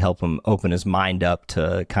eventually help him open his mind up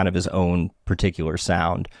to kind of his own particular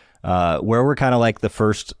sound. Where were kind of the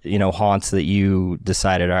first, haunts that you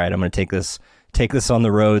decided, all right, I'm going to take this on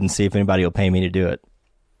the road and see if anybody will pay me to do it?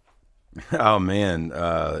 Oh, man.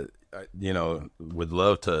 Would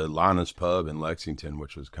love to Lana's Pub in Lexington,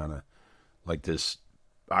 which was kind of like this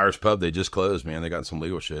Irish pub. They just closed, man. They got some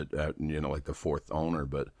legal shit at, the fourth owner,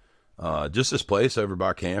 but just this place over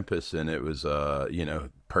by campus, and it was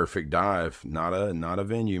perfect dive, not a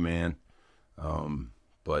venue, man.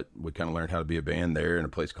 but we kind of learned how to be a band there in a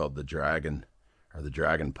place called the Dragon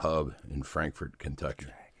Pub in Frankfort, Kentucky.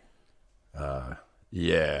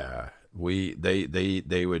 Yeah,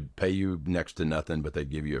 they would pay you next to nothing, but they'd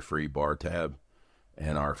give you a free bar tab.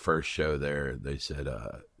 And our first show there, they said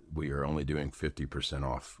we are only doing 50%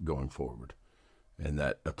 off going forward, and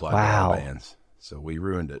that applied to all bands. So we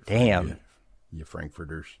ruined it. Damn, you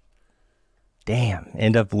Frankfurters. Damn,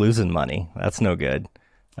 end up losing money. That's no good.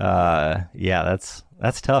 Yeah,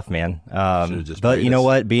 that's tough, man. But you know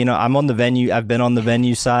what? I'm on the venue. I've been on the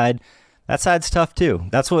venue side. That side's tough too.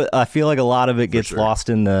 That's what I feel like. A lot of it gets lost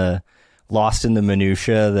in the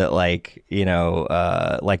minutia. That like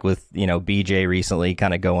like with BJ recently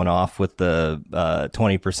kind of going off with the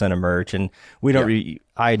 20% of merch, and we don't.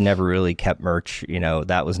 I never really kept merch.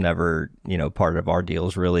 That was never part of our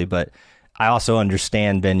deals really, but. I also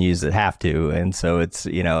understand venues that have to, and so it's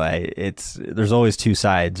there's always two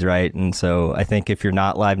sides, right? And so I think if you're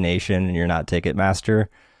not Live Nation and you're not Ticketmaster,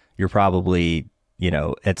 you're probably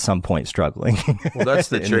at some point struggling. Well, that's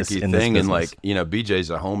the tricky thing, and like BJ's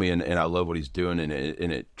a homie, and I love what he's doing, and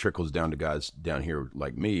it trickles down to guys down here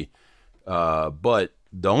like me. But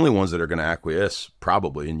the only ones that are going to acquiesce,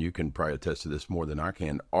 probably, and you can probably attest to this more than I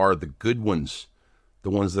can, are the good ones. The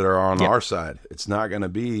ones that are on our side. It's not going to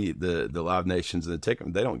be the Live Nations and the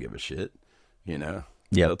Ticket. They don't give a shit,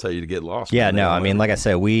 They'll tell you to get lost. Yeah, no, I mean, like I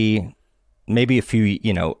said, we maybe a few,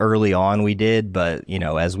 early on we did, but,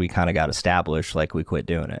 as we kind of got established, like we quit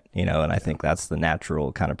doing it, and I think that's the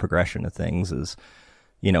natural kind of progression of things is,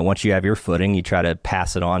 once you have your footing, you try to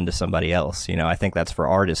pass it on to somebody else. I think that's for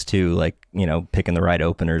artists too, like, picking the right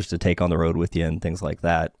openers to take on the road with you and things like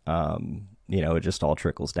that. It just all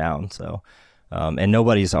trickles down. So, and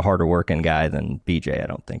nobody's a harder working guy than BJ, I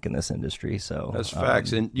don't think, in this industry. So that's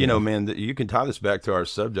facts. And, man, you can tie this back to our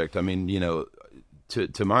subject. I mean,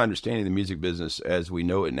 to my understanding, the music business as we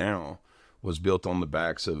know it now was built on the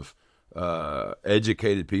backs of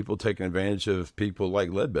educated people taking advantage of people like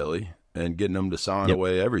Leadbelly and getting them to sign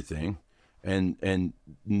away everything. And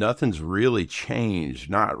nothing's really changed.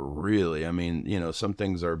 Not really. I mean, some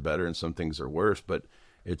things are better and some things are worse, but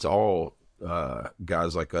it's all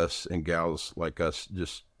guys like us and gals like us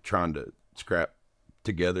just trying to scrap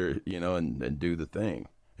together, and do the thing.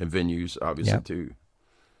 And venues, obviously, too.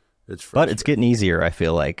 But it's getting easier, I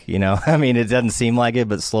feel like, I mean, it doesn't seem like it,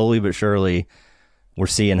 but slowly but surely we're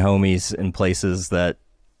seeing homies in places that,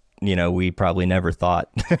 we probably never thought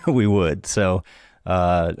we would. So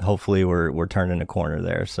hopefully we're turning a corner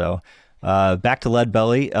there. So back to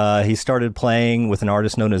Leadbelly. He started playing with an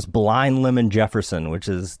artist known as Blind Lemon Jefferson, which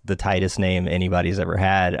is the tightest name anybody's ever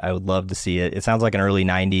had. I would love to see it. It sounds like an early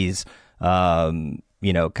 90s, kind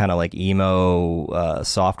of like emo,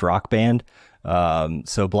 soft rock band.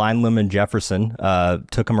 So Blind Lemon Jefferson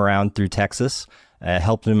took him around through Texas,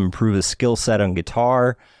 helped him improve his skill set on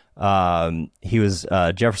guitar.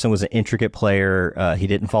 Jefferson was an intricate player. He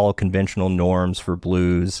didn't follow conventional norms for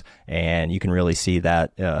blues, and you can really see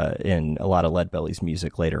that in a lot of Leadbelly's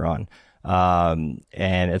music later on. And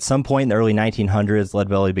at some point in the early 1900s,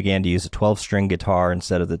 Leadbelly began to use a 12-string guitar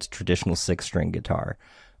instead of the traditional 6-string guitar.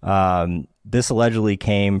 This allegedly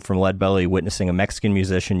came from Leadbelly witnessing a Mexican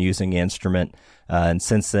musician using the instrument, and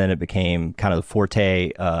since then it became kind of the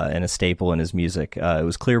forte and a staple in his music. It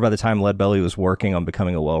was clear by the time Leadbelly was working on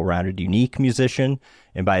becoming a well-rounded, unique musician,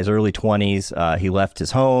 and by his early 20s, he left his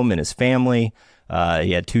home and his family.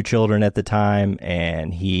 He had 2 children at the time,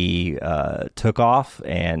 and he took off,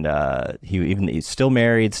 and he's still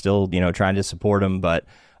married, still trying to support him, but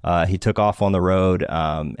he took off on the road,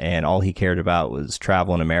 and all he cared about was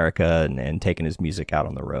traveling America and taking his music out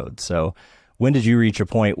on the road. So when did you reach a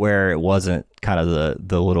point where it wasn't kind of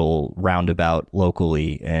the little roundabout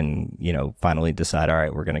locally and, finally decide, all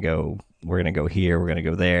right, we're going to go here, we're going to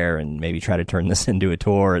go there, and maybe try to turn this into a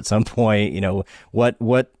tour at some point? Because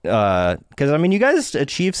I mean, you guys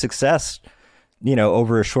achieved success,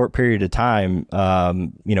 over a short period of time,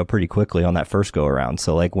 pretty quickly on that first go around.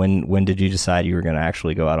 So like when did you decide you were going to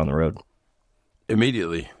actually go out on the road?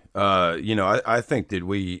 Immediately. I think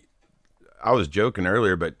I was joking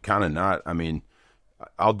earlier, but kind of not. I mean,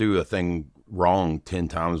 I'll do a thing wrong 10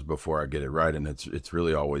 times before I get it right. And it's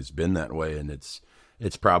really always been that way. And it's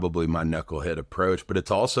probably my knucklehead approach, but it's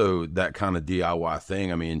also that kind of DIY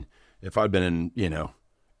thing. I mean, if I'd been in,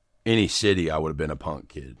 any city, I would have been a punk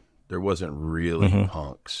kid. There wasn't really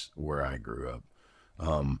punks where I grew up.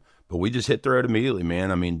 But we just hit the road immediately,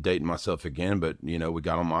 man. I mean, dating myself again, but, we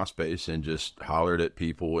got on MySpace and just hollered at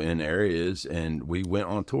people in areas, and we went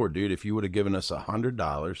on tour. Dude, if you would have given us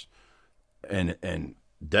 $100 and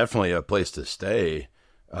definitely a place to stay,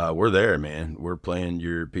 we're there, man. We're playing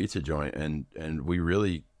your pizza joint, and we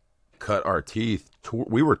really cut our teeth.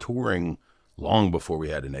 We were touring long before we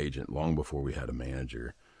had an agent, long before we had a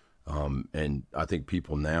manager. And I think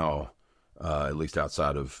people now, at least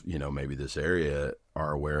outside of, maybe this area,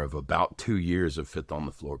 are aware of about 2 years of Fifth on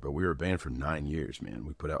the Floor. But we were a band for 9 years, man.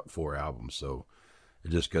 We put out 4 albums. So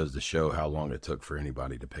it just goes to show how long it took for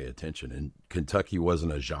anybody to pay attention. And Kentucky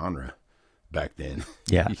wasn't a genre back then.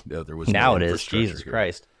 Yeah. There was now no it is. infrastructure Jesus here.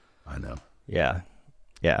 Christ. I know. Yeah.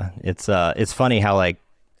 Yeah. It's funny how, like,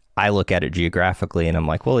 I look at it geographically and I'm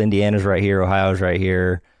like, well, Indiana's right here, Ohio's right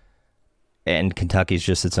here, and Kentucky's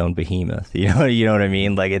just its own behemoth. You know what I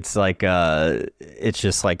mean? Like, it's like it's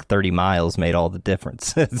just like 30 miles made all the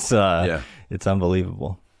difference. It's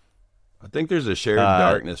unbelievable. I think there's a shared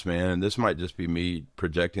darkness, man, and this might just be me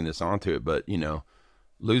projecting this onto it, but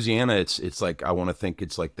Louisiana, it's like, I want to think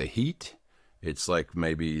it's like the heat. It's like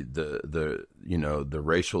maybe the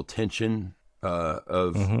racial tension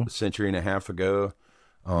of a century and a half ago.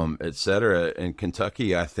 Et cetera. In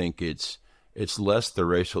Kentucky, I think it's less the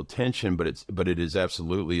racial tension, but it is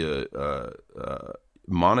absolutely a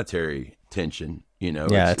monetary tension.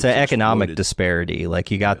 It's an economic exploded. disparity.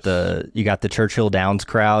 Like, you got the Churchill Downs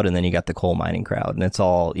crowd, and then you got the coal mining crowd, and it's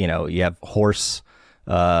all, you have horse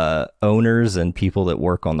owners and people that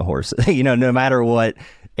work on the horses. No matter what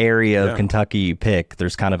area of Kentucky you pick,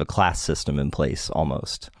 there's kind of a class system in place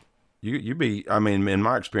almost. You'd be, I mean, in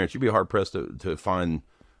my experience, you'd be hard pressed to find,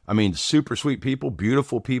 super sweet people,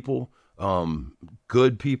 beautiful people,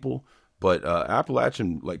 good people, but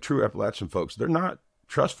Appalachian, like true Appalachian folks, they're not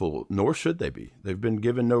trustful, nor should they be. They've been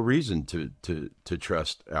given no reason to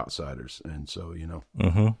trust outsiders, and so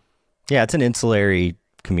Yeah, it's an insulary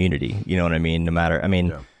community. You know what I mean? No matter,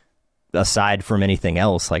 aside from anything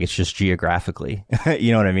else, like, it's just geographically.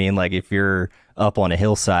 You know what I mean? Like, if you're up on a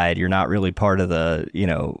hillside, you're not really part of the,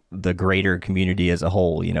 the greater community as a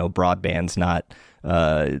whole. Broadband's not,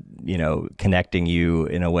 connecting you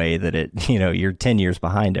in a way that you're 10 years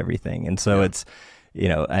behind everything. And so it's,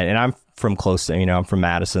 and I'm from close to, I'm from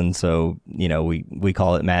Madison. So, we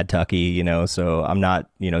call it Mad Tucky, so I'm not,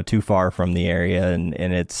 too far from the area, and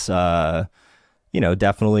it's,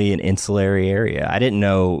 definitely an insulary area. I didn't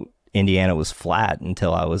know Indiana was flat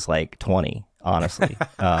until I was like 20, honestly.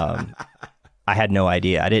 I had no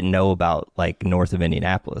idea. I didn't know about, like, north of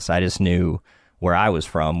Indianapolis. I just knew where I was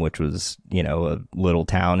from, which was, a little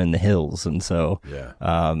town in the hills. And so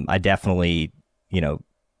I definitely,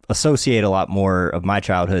 associate a lot more of my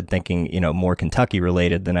childhood thinking, more Kentucky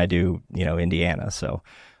related than I do, Indiana. So,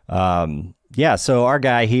 so our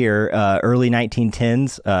guy here, early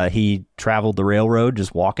 1910s, he traveled the railroad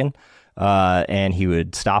just walking. And he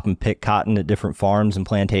would stop and pick cotton at different farms and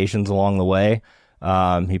plantations along the way.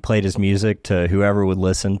 He played his music to whoever would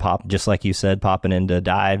listen, just like you said, popping into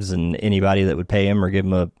dives and anybody that would pay him or give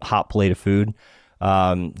him a hot plate of food.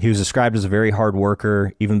 He was described as a very hard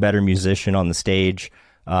worker, even better musician on the stage.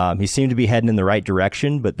 He seemed to be heading in the right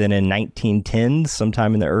direction, but then in 1910,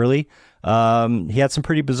 sometime in the early, he had some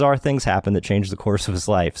pretty bizarre things happen that changed the course of his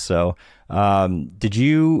life. So, did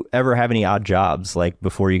you ever have any odd jobs, like,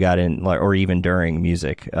 before you got in, like, or even during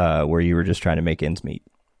music, where you were just trying to make ends meet?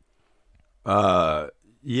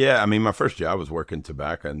 Yeah, my first job was working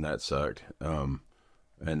tobacco, and that sucked.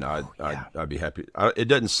 And I'd be happy. It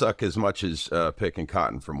doesn't suck as much as picking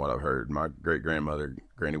cotton, from what I've heard. My great grandmother,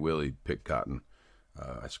 Granny Willie, picked cotton.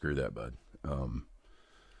 I screw that, bud.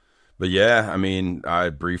 But yeah, I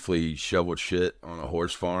briefly shoveled shit on a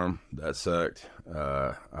horse farm. That sucked.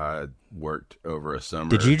 I worked over a summer.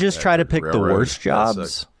 Did you just try to pick the worst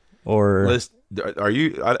jobs, or are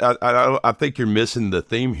you? I think you're missing the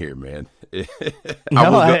theme here, man. No,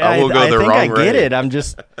 I will go the wrong way. I get it. I'm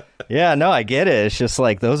just, I get it. It's just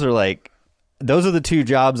like those are the two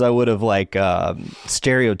jobs I would have, like,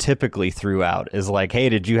 stereotypically threw out, is like, hey,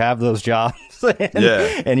 did you have those jobs?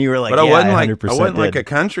 And you were like, but I wasn't like a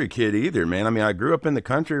country kid either, man. I grew up in the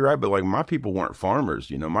country, right? But, like, my people weren't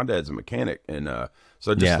farmers. My dad's a mechanic, and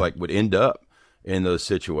so I just like would end up in those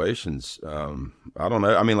situations. I don't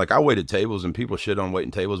know. Like, I waited tables, and people shit on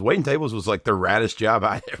waiting tables. Waiting tables was like the raddest job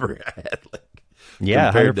I ever had. Like,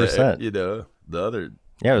 100%. The other.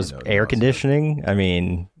 Yeah, it was air conditioning.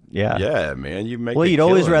 Yeah, man. You'd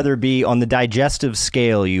always rather be on the digestive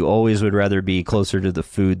scale. You always would rather be closer to the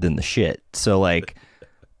food than the shit. So, like,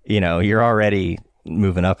 you're already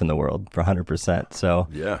moving up in the world for 100%. So,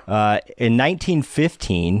 in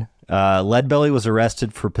 1915, Leadbelly was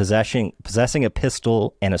arrested for possessing a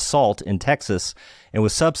pistol and assault in Texas, and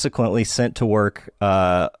was subsequently sent to work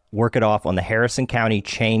it off on the Harrison County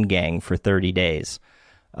chain gang for 30 days.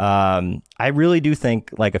 I really do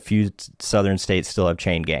think like a few southern states still have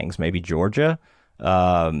chain gangs. Maybe Georgia.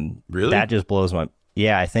 Really? That just blows my.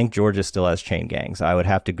 Yeah, I think Georgia still has chain gangs. I would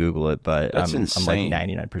have to Google it, but That's I'm insane. like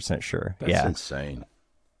 99% sure. That's insane.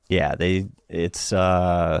 Yeah, it's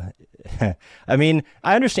I mean,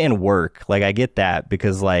 I understand work. Like I get that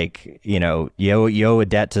because like, you owe a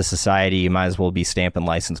debt to society, you might as well be stamping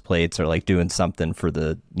license plates or like doing something for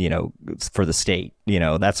the, for the state,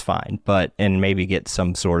 that's fine. But and maybe get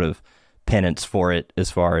some sort of penance for it as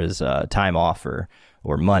far as time off or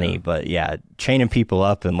money, but yeah, chaining people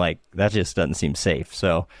up and like that just doesn't seem safe.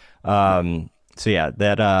 So yeah,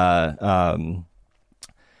 that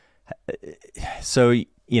so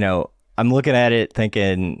I'm looking at it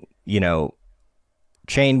thinking,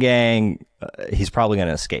 chain gang, he's probably going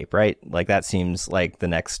to escape, right? Like that seems like the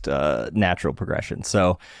next natural progression.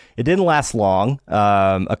 So it didn't last long.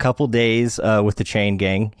 A couple days with the chain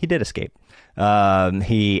gang, he did escape.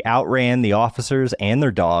 He outran the officers and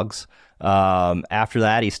their dogs. After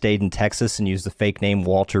that, he stayed in Texas and used the fake name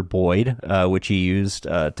Walter Boyd, which he used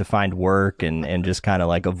to find work and just kind of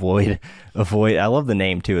like avoid. I love the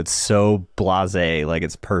name too. It's so blasé, like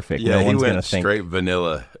it's perfect. Yeah, no one's he went gonna think straight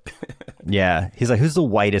vanilla. Yeah, he's like, who's the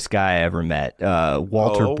whitest guy I ever met?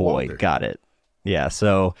 Walter Boyd. Walter. Got it. Yeah,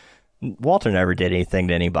 so Walter never did anything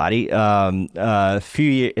to anybody. A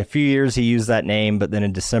few years he used that name, but then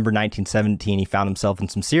in December 1917, he found himself in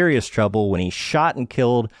some serious trouble when he shot and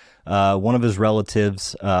killed one of his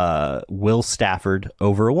relatives, Will Stafford,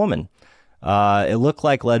 over a woman. It looked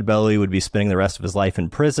like Leadbelly would be spending the rest of his life in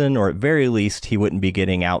prison, or at very least, he wouldn't be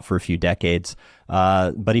getting out for a few decades.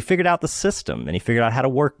 But he figured out the system, and he figured out how to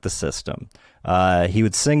work the system. He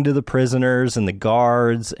would sing to the prisoners and the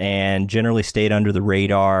guards, and generally stayed under the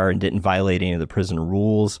radar and didn't violate any of the prison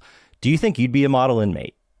rules. Do you think you'd be a model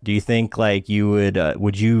inmate? Do you think like you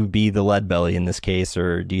would you be the Leadbelly in this case,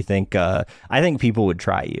 or do you think? I think people would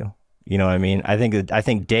try you. You know what I mean? I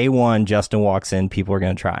think day one, Justin walks in, people are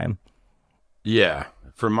going to try him. Yeah,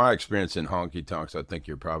 from my experience in honky tonks, I think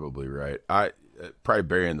you're probably right. I probably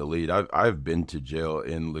burying the lead. I've been to jail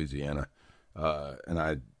in Louisiana, and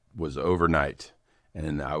I was overnight,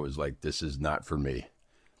 and I was like, this is not for me.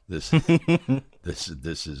 This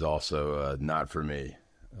this is also not for me.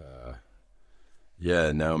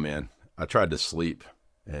 Yeah, no, man. I tried to sleep,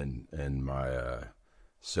 and my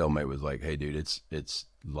cellmate was like, "Hey, dude, it's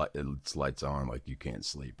lights on. Like you can't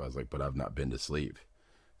sleep." I was like, "But I've not been to sleep."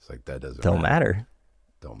 It's like that doesn't matter.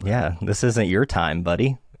 Don't matter. Yeah, this isn't your time,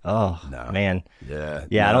 buddy. Oh no. Man. Yeah.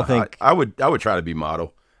 No, I don't think I would try to be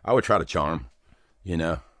model. I would try to charm. You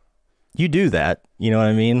do that. You know what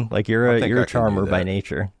I mean? Like you're a charmer by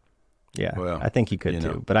nature. Yeah, well, I think you could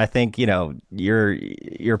too. But I think you're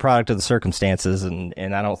a product of the circumstances, and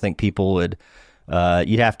I don't think people would.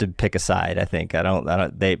 You'd have to pick a side. I think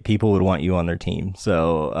people would want you on their team.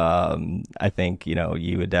 So I think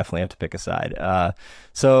you would definitely have to pick a side.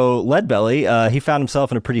 So Leadbelly, he found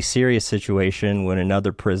himself in a pretty serious situation when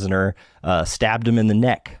another prisoner stabbed him in the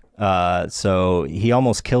neck. So he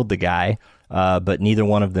almost killed the guy, but neither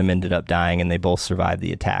one of them ended up dying, and they both survived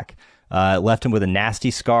the attack. It left him with a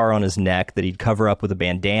nasty scar on his neck that he'd cover up with a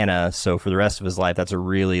bandana. So for the rest of his life, that's a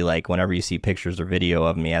really, like, whenever you see pictures or video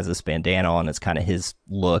of him, he has this bandana on. It's kind of his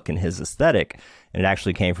look and his aesthetic. And it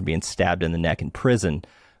actually came from being stabbed in the neck in prison.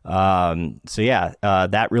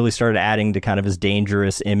 That really started adding to kind of his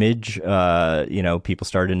dangerous image. People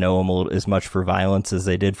started to know him as much for violence as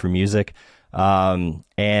they did for music.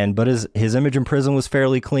 But his image in prison was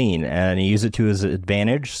fairly clean, and he used it to his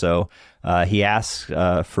advantage. So he asked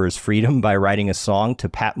for his freedom by writing a song to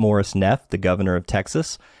Pat Morris Neff, the governor of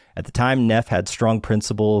Texas. At the time, Neff had strong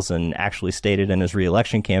principles and actually stated in his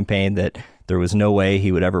re-election campaign that there was no way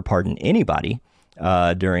he would ever pardon anybody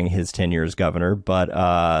during his tenure as governor, but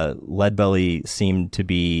Leadbelly seemed to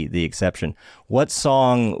be the exception. What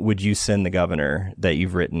song would you send the governor that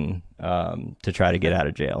you've written to try to get out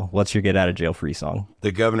of jail? What's your get out of jail free song?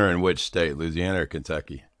 The governor in which state, Louisiana or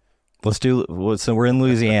Kentucky? So we're in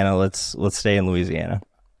Louisiana. Let's stay in Louisiana.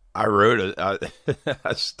 I wrote I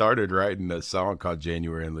started writing a song called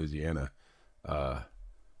January in Louisiana. In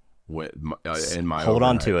my hold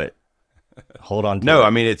on to it. Hold on to no, it. I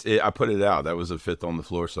mean I put it out. That was a Fifth on the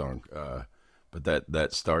Floor song. But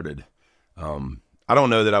that started. I don't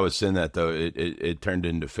know that I would send that though. It turned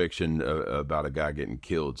into fiction about a guy getting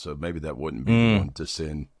killed. So maybe that wouldn't be one to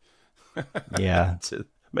send. Yeah.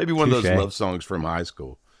 Maybe one of those love songs from high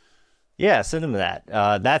school. Yeah, send him that.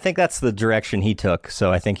 I think that's the direction he took.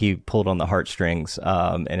 So I think he pulled on the heartstrings,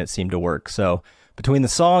 and it seemed to work. So Between the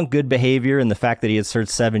song Good Behavior and the fact that he had served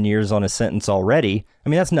 7 years on his sentence already, I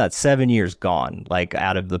mean, that's nuts. 7 years gone, like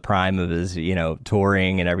out of the prime of his,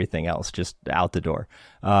 touring and everything else, just out the door.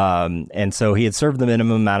 And so he had served the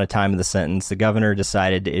minimum amount of time of the sentence. The governor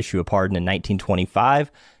decided to issue a pardon in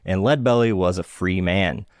 1925, and Leadbelly was a free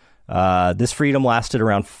man. This freedom lasted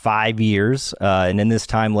around 5 years, and in this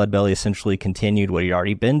time, Leadbelly essentially continued what he'd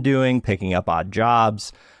already been doing, picking up odd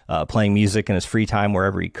jobs, playing music in his free time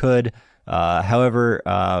wherever he could. However,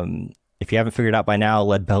 if you haven't figured out by now,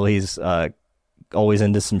 Leadbelly's always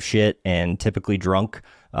into some shit and typically drunk,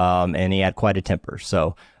 and he had quite a temper.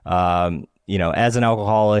 So, as an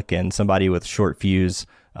alcoholic and somebody with short fuse,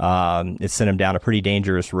 it sent him down a pretty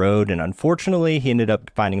dangerous road, and unfortunately, he ended up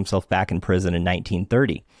finding himself back in prison in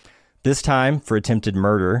 1930. This time for attempted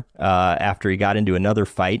murder, after he got into another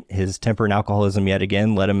fight. His temper and alcoholism yet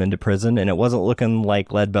again led him into prison, and it wasn't looking like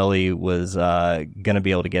Leadbelly was going to be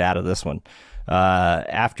able to get out of this one.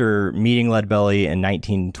 After meeting Leadbelly in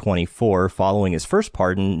 1924, following his first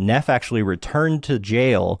pardon, Neff actually returned to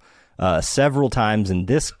jail several times in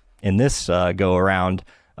this go around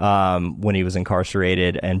when he was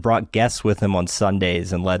incarcerated, and brought guests with him on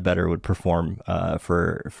Sundays, and Leadbetter would perform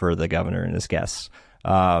for the governor and his guests.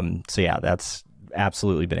 So yeah, that's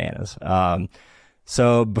absolutely bananas.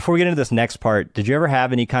 So before we get into this next part, did you ever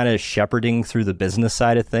have any kind of shepherding through the business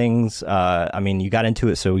side of things? I mean, you got into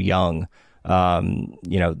it so young.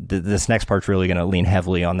 This next part's really going to lean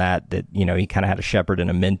heavily on that, he kind of had a shepherd and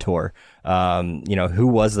a mentor. Who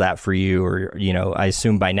was that for you? Or, I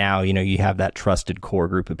assume by now, you have that trusted core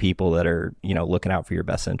group of people that are, looking out for your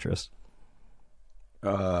best interest.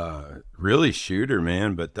 Really Shooter,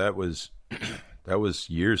 man. But that was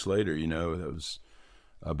years later, that was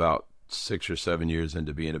about 6 or 7 years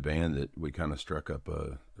into being a band that we kind of struck up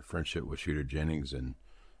a friendship with Shooter Jennings. And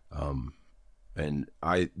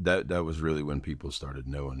that was really when people started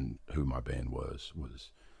knowing who my band was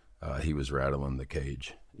he was rattling the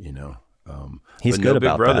cage, He's good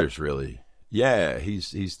about Big Brothers, that. Really. Yeah.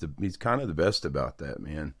 He's kind of the best about that,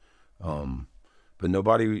 man. But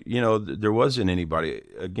nobody, there wasn't anybody.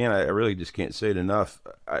 Again, I really just can't say it enough.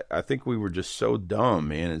 I think we were just so dumb,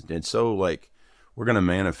 man. And so like, we're going to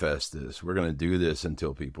manifest this. We're going to do this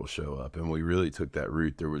until people show up. And we really took that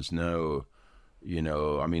route. There was no,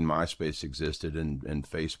 MySpace existed and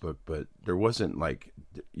Facebook, but there wasn't like,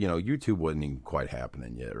 YouTube wasn't even quite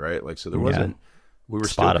happening yet. Right. Like, so there wasn't, we were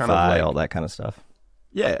Spotify, still kind of like, all that kind of stuff.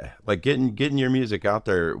 Yeah, like getting your music out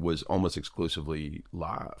there was almost exclusively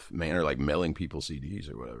live, man, or like mailing people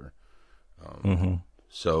CDs or whatever.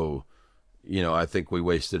 So, I think we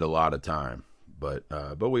wasted a lot of time, but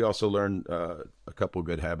we also learned a couple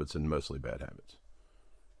good habits and mostly bad habits.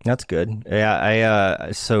 That's good.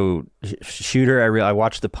 Yeah, so Shooter, I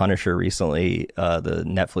watched The Punisher recently, the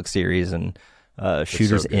Netflix series, and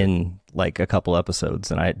Shooter's so in like a couple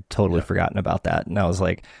episodes, and I had totally forgotten about that. And I was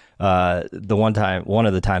like, one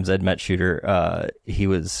of the times I'd met Shooter, he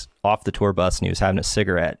was off the tour bus and he was having a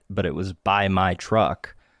cigarette, but it was by my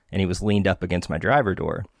truck and he was leaned up against my driver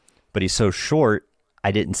door, but he's so short,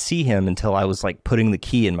 I didn't see him until I was like putting the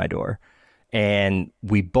key in my door. And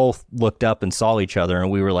we both looked up and saw each other,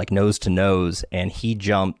 and we were like nose to nose, and he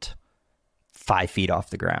jumped 5 feet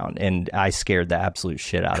off the ground, and I scared the absolute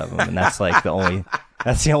shit out of him. And that's like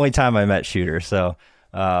that's the only time I met Shooter. So,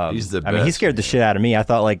 he's the best, he scared the shit out of me. I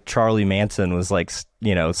thought like Charlie Manson was like,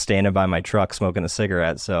 standing by my truck smoking a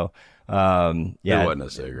cigarette. So, yeah, it wasn't a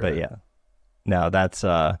cigarette, but yeah, no, that's,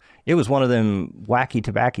 it was one of them wacky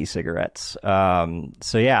tobacco cigarettes.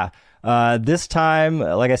 So yeah, this time,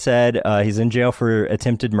 like I said, he's in jail for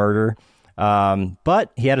attempted murder.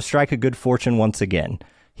 But he had a strike of good fortune once again.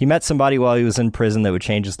 He met somebody while he was in prison that would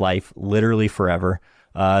change his life literally forever.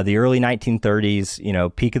 The early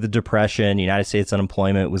 1930s, peak of the Depression, United States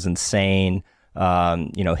unemployment was insane.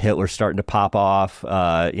 Hitler's starting to pop off.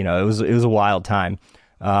 It was a wild time.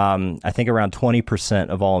 I think around 20%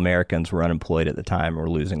 of all Americans were unemployed at the time or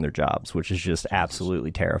losing their jobs, which is just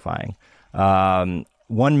absolutely terrifying.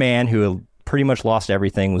 One man who pretty much lost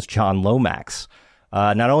everything was John Lomax.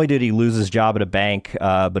 Not only did he lose his job at a bank,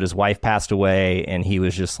 but his wife passed away, and he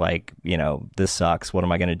was just like, this sucks. What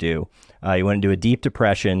am I going to do? He went into a deep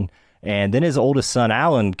depression, and then his oldest son,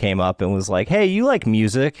 Alan, came up and was like, hey, you like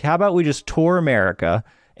music. How about we just tour America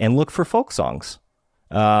and look for folk songs?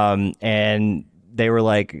 And they were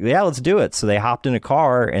like, yeah, let's do it. So they hopped in a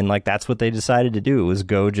car, and like that's what they decided to do, was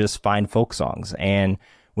go just find folk songs. And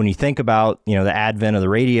when you think about, the advent of the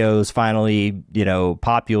radios finally,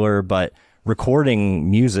 popular, but recording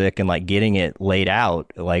music and like getting it laid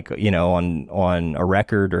out, like, on a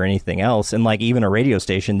record or anything else, and like even a radio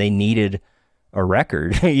station, they needed a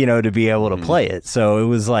record, you know, to be able to play it. So it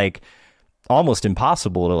was like almost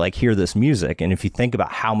impossible to like hear this music. And if you think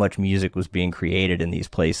about how much music was being created in these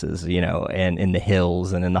places, you know, and in the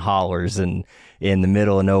hills and in the hollers and in the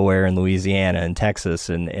middle of nowhere in Louisiana and Texas,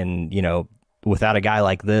 and you know, without a guy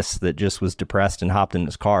like this that just was depressed and hopped in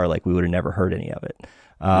his car, like we would have never heard any of it.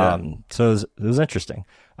 So it was interesting.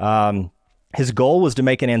 His goal was to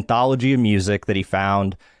make an anthology of music that he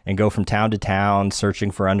found and go from town to town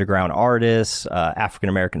searching for underground artists,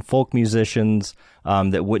 African-American folk musicians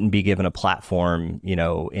that wouldn't be given a platform, you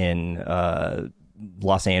know, in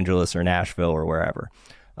Los Angeles or Nashville or wherever.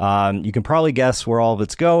 You can probably guess where all of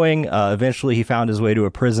it's going. Eventually, he found his way to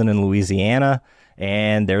a prison in Louisiana,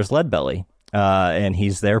 and there's Leadbelly, and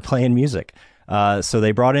he's there playing music. So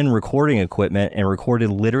they brought in recording equipment and recorded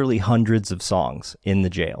literally hundreds of songs in the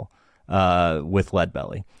jail with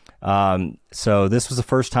Leadbelly. So this was the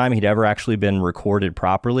first time he'd ever actually been recorded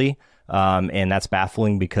properly. And that's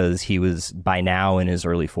baffling because he was by now in his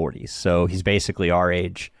early 40s. So he's basically our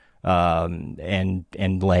age,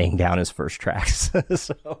 and laying down his first tracks.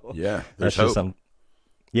 So yeah, that's just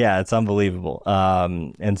yeah, it's unbelievable.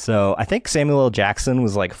 And so I think Samuel L. Jackson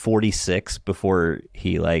was like 46 before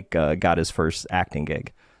he like got his first acting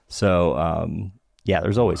gig. So yeah,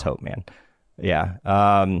 there's always hope, man. Yeah.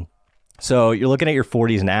 So you're looking at your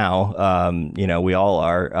 40s now. You know, we all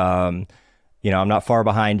are. You know, I'm not far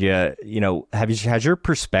behind you. You know, has your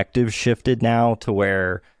perspective shifted now to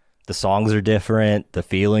where the songs are different, the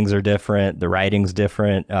feelings are different, the writing's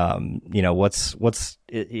different? You know, what's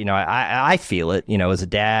you know, I feel it, you know, as a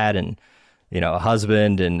dad and, you know, a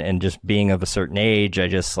husband and just being of a certain age, I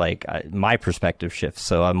just like my perspective shifts.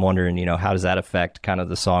 So I'm wondering, you know, how does that affect kind of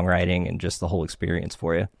the songwriting and just the whole experience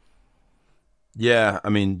for you? Yeah, I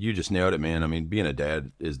mean, you just nailed it, man. I mean, being a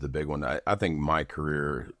dad is the big one. I think my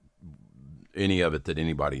career, any of it that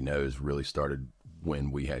anybody knows, really started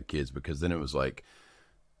when we had kids, because then it was like,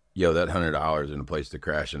 yo, that $100 in a place to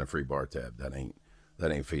crash and a free bar tab, that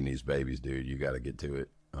ain't feeding these babies, dude. You got to get to it.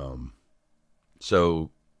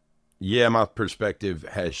 So yeah, my perspective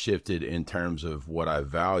has shifted in terms of what I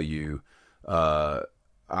value.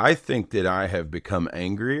 I think that I have become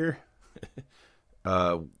angrier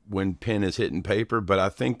when pen is hitting paper, but I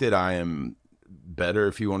think that I am better,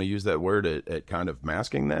 if you want to use that word, at kind of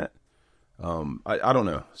masking that. I don't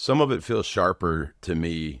know. Some of it feels sharper to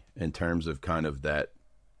me in terms of kind of that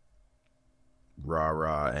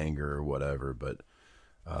rah anger or whatever, but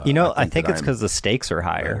you know, I think it's because the stakes are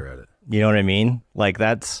higher. You know what I mean? Like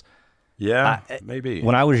that's, yeah, maybe.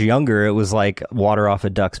 When I was younger, it was like water off a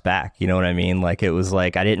duck's back. You know what I mean? Like it was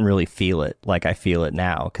like I didn't really feel it like I feel it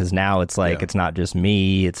now, because now it's like it's not just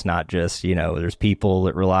me. It's not just, you know, there's people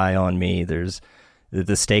that rely on me.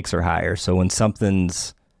 The stakes are higher. So when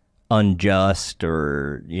something's unjust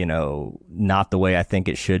or, you know, not the way I think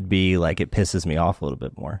it should be, like it pisses me off a little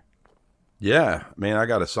bit more. Yeah, man, I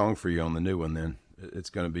got a song for you on the new one. Then it's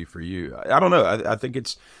going to be for you. I don't know.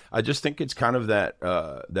 I just think it's kind of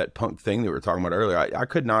that punk thing that we were talking about earlier. I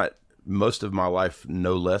could not most of my life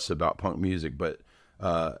know less about punk music, but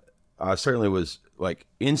I certainly was like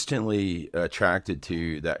instantly attracted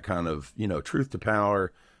to that kind of, you know, truth to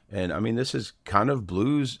power. And I mean, this is kind of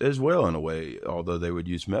blues as well in a way, although they would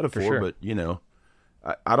use metaphor, sure. But you know,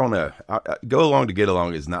 I don't know. Go along to get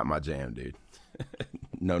along is not my jam, dude.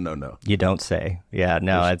 No. You don't say. Yeah,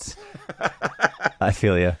 no, it's, I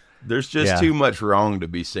feel you. There's just too much wrong to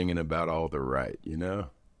be singing about all the right, you know?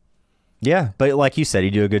 Yeah, but like you said,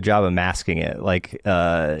 you do a good job of masking it. Like,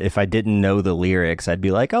 if I didn't know the lyrics, I'd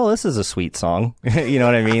be like, oh, this is a sweet song. You know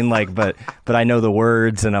what I mean? Like, but I know the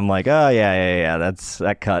words and I'm like, oh, yeah,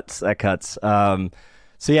 that cuts.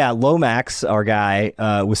 So yeah, Lomax, our guy,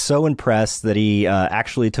 was so impressed that he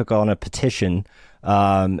actually took on a petition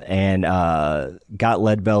and got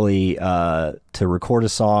Leadbelly to record a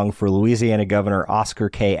song for Louisiana Governor Oscar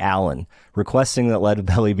K. Allen, requesting that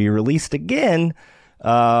Leadbelly be released again.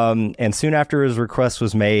 And soon after his request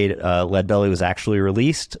was made, Leadbelly was actually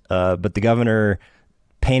released, but the governor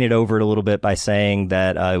painted over it a little bit by saying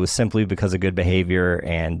that it was simply because of good behavior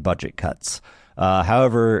and budget cuts.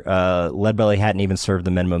 However, Leadbelly hadn't even served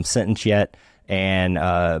the minimum sentence yet, and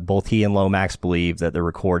both he and Lomax believe that the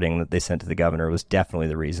recording that they sent to the governor was definitely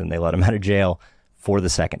the reason they let him out of jail for the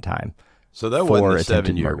second time. So that wasn't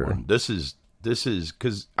a 7-year one. This is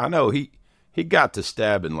because I know he got to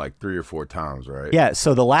stabbing like 3 or 4 times, right? Yeah.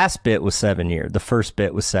 So the last bit was 7 years. The first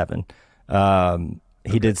bit was 7.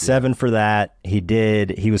 He did 7 for that.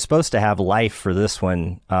 He was supposed to have life for this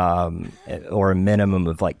one, or a minimum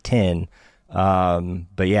of like 10.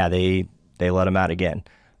 But yeah, they let him out again.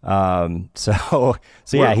 So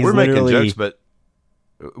yeah, he's we're literally making jokes, but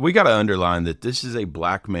We got to underline that this is a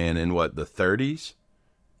black man in what, the 30s?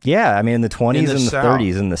 Yeah, I mean, in the 20s and the South.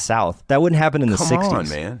 30s in the South. That wouldn't happen in the 60s. Come on,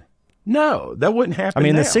 man. No, that wouldn't happen. I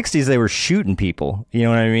mean, in now. the 60s, they were shooting people. You know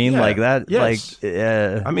what I mean? Yeah, like that. yes.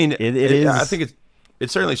 Like, I mean, it is. I think it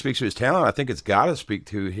certainly speaks to his talent. I think it's got to speak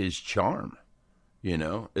to his charm. You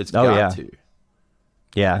know, it's got to.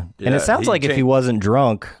 Yeah. And it sounds like if he wasn't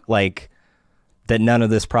drunk, like that none of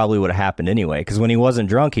this probably would have happened anyway. Because when he wasn't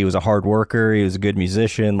drunk, he was a hard worker. He was a good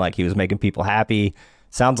musician. Like he was making people happy.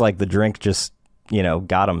 Sounds like the drink just, you know,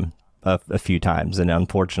 got him a few times. And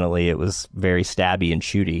unfortunately, it was very stabby and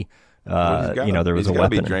shooty. You know, there was a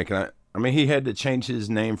weapon. Be drinking. I mean, he had to change his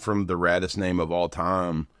name from the raddest name of all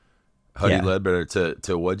time, Huddy Ledbetter,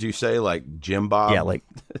 to what'd you say, like Jim Bob? Yeah, like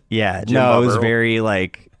Jim no, Bob it was Earl? very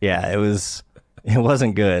like it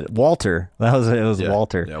wasn't good. Walter, it was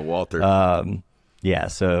Walter. Yeah, Walter. Not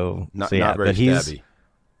very but he's stabby.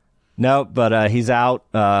 no, but he's out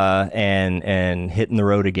and hitting the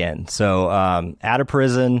road again. So out of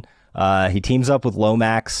prison. He teams up with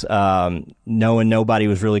Lomax, knowing nobody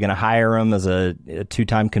was really going to hire him as a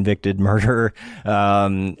two-time convicted murderer.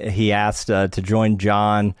 He asked to join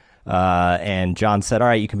John, and John said, all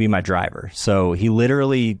right, you can be my driver. So he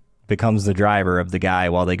literally becomes the driver of the guy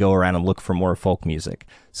while they go around and look for more folk music.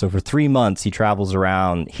 So for 3 months, he travels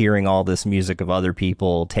around hearing all this music of other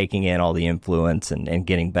people, taking in all the influence and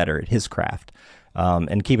getting better at his craft.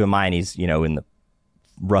 And keep in mind, he's, you know,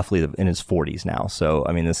 roughly in his 40s now. So,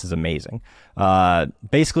 I mean, this is amazing.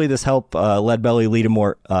 Basically, this helped Leadbelly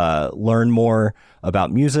learn more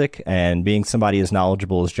about music, and being somebody as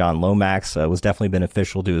knowledgeable as John Lomax was definitely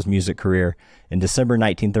beneficial to his music career. In December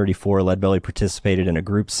 1934, Leadbelly participated in a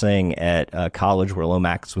group sing at a college where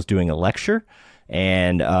Lomax was doing a lecture.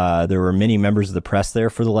 And there were many members of the press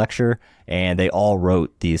there for the lecture, and they all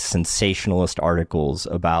wrote these sensationalist articles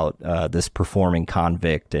about this performing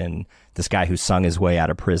convict and this guy who sung his way out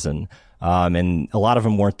of prison. And a lot of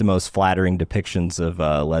them weren't the most flattering depictions of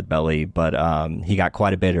Leadbelly, but he got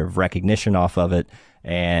quite a bit of recognition off of it.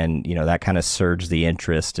 And, you know, that kind of surged the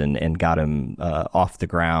interest and got him off the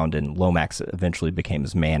ground, and Lomax eventually became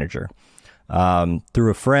his manager. Through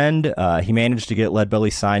a friend, he managed to get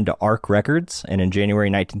Leadbelly signed to Arc Records, and in January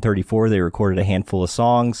 1934, they recorded a handful of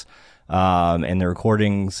songs, and the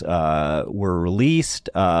recordings were released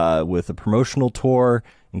with a promotional tour,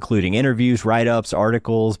 including interviews, write-ups,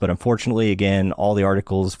 articles, but unfortunately, again, all the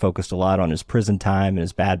articles focused a lot on his prison time and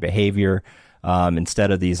his bad behavior,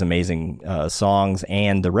 instead of these amazing songs.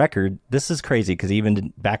 And the record, this is crazy, because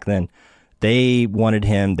even back then, they wanted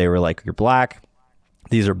him, they were like, you're black,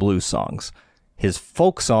 these are blues songs. His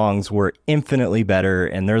folk songs were infinitely better,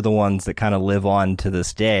 and they're the ones that kind of live on to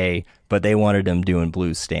this day, but they wanted him doing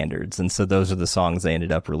blues standards. And so those are the songs they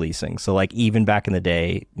ended up releasing. So like even back in the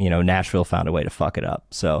day, you know, Nashville found a way to fuck it up.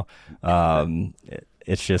 So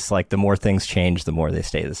it's just like the more things change, the more they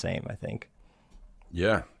stay the same, I think.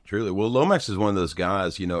 Yeah, truly. Well, Lomax is one of those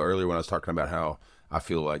guys, you know, earlier when I was talking about how I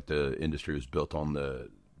feel like the industry was built on the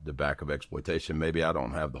back of exploitation. Maybe I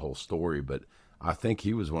don't have the whole story, but I think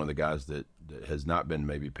he was one of the guys that has not been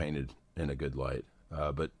maybe painted in a good light.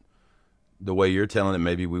 But the way you're telling it,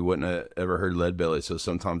 maybe we wouldn't have ever heard Leadbelly. So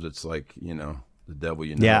sometimes it's like, you know, the devil,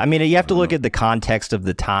 you know. Yeah, I mean, you have to look at the context of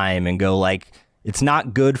the time and go like, it's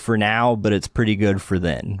not good for now, but it's pretty good for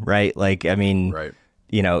then, right? Like, I mean, right.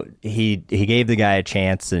 You know, he gave the guy a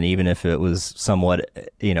chance, and even if it was somewhat,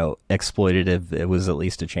 you know, exploitative, it was at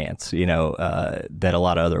least a chance, you know, that a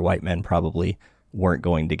lot of other white men probably weren't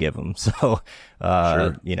going to give him. So,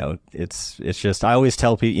 Sure. you know, it's just, I always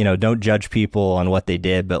tell people, you know, don't judge people on what they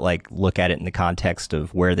did, but like look at it in the context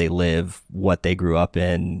of where they live, what they grew up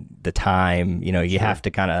in, the time, you know, you have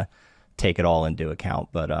to kind of take it all into account.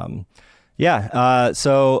 But, yeah.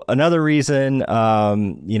 So another reason,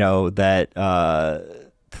 you know, that,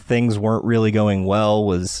 things weren't really going well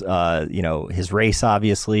was, you know, his race,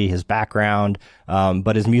 obviously, his background,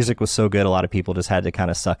 but his music was so good, a lot of people just had to kind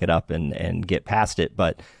of suck it up and get past it.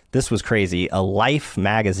 But this was crazy. A Life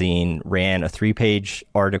magazine ran a 3-page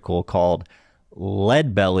article called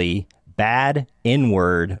Leadbelly, Bad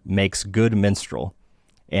N-Word Makes Good Minstrel.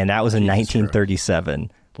 And that was in 1937.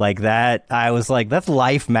 Like that, I was like, that's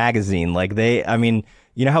Life magazine. Like I mean,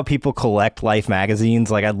 you know how people collect Life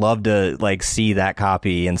magazines? Like, I'd love to like see that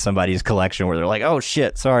copy in somebody's collection where they're like, "Oh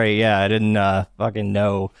shit, sorry, yeah, I didn't fucking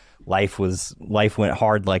know Life went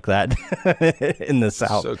hard like that in the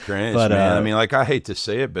South." So cringe, but, man. I mean, like, I hate to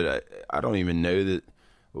say it, but I don't even know that.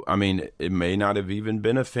 I mean, it may not have even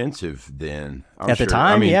been offensive then. At the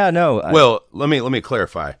time, yeah, no. Well, let me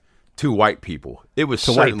clarify. to white people. It was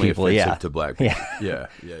To white certainly people, offensive yeah. to black people. Yeah.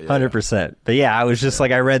 Yeah. 100%. But yeah, I was just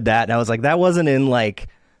like, I read that and I was like, that wasn't in like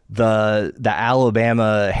the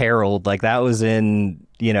Alabama Herald. Like that was in,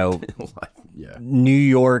 you know, Yeah. New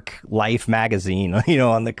York Life magazine, you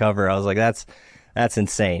know, on the cover. I was like, that's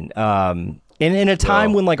insane. And in a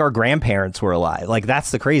time when like our grandparents were alive, like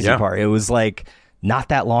that's the crazy part. It was like not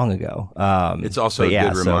that long ago. It's also a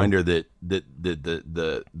good reminder that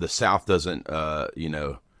the South doesn't, you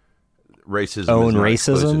know, racism own is not racism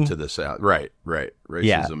exclusive to the South. Right.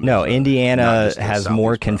 Racism. No, is, Indiana not just a has Southeast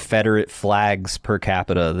more problem. Confederate flags per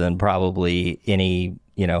capita than probably any,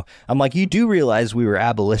 you know. I'm like, you do realize we were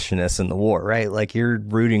abolitionists in the war, right? Like you're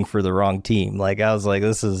rooting for the wrong team. Like I was like,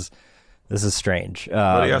 this is strange.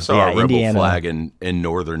 Buddy, I saw a rebel Indiana flag in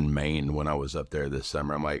northern Maine when I was up there this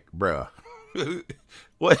summer. I'm like, bruh,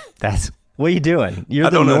 what? What are you doing? You're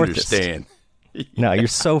I the don't northest. understand. No, you're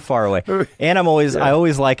so far away. And I always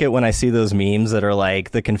like it when I see those memes that are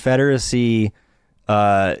like the Confederacy,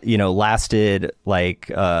 you know, lasted like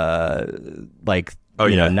you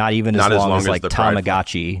know, not even as long as like the Pride flag.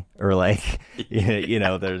 Tamagotchi or like, you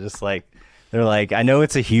know, they're just like, they're like, I know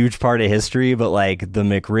it's a huge part of history, but like the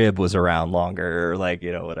McRib was around longer or like,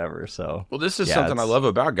 you know, whatever. So, Well, this is something I love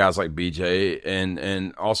about guys like BJ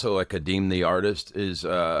and also like Adim the artist is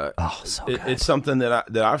so good. it's something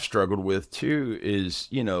that I've struggled with too is,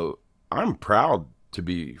 you know, I'm proud to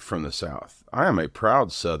be from the South. I am a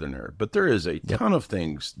proud Southerner, but there is a ton of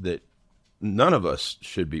things that none of us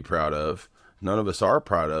should be proud of. None of us are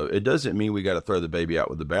proud of. It doesn't mean we got to throw the baby out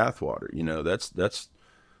with the bathwater. You know, that's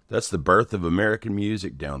the birth of American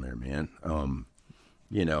music down there, man.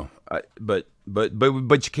 You know, but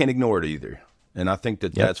you can't ignore it either. And I think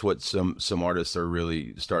that's what some artists are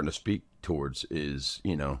really starting to speak towards is,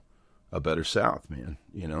 you know, a better South, man.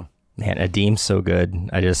 You know, man, Adim's so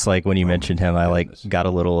good. I just like when you mentioned him, I like got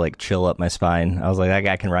a little like chill up my spine. I was like, that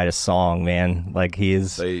guy can write a song, man. Like he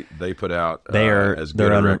is. They put out they're as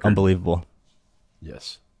good a record. Unbelievable.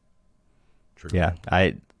 Yes. True. Yeah,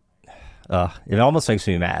 it almost makes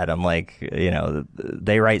me mad. I'm like, you know,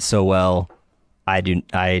 they write so well. I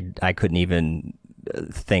couldn't even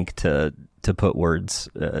think to put words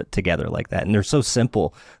together like that. And they're so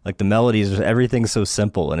simple. Like the melodies, everything's so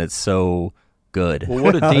simple and it's so good. Well,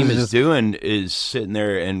 what Adim is doing is sitting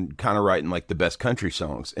there and kind of writing like the best country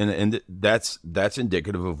songs. And that's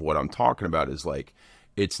indicative of what I'm talking about is like,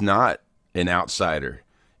 it's not an outsider.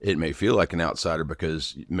 It may feel like an outsider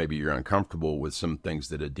because maybe you're uncomfortable with some things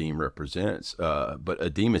that Adim represents, but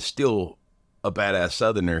Adim is still a badass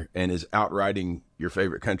Southerner and is outwriting your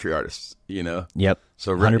favorite country artists, you know? Yep,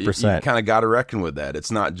 so 100%. You kind of got to reckon with that. It's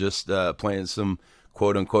not just playing some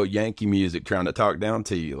quote-unquote Yankee music trying to talk down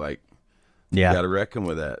to you. Like, you got to reckon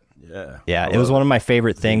with that. Yeah, it was one of my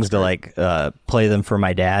favorite things to like play them for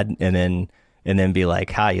my dad and then be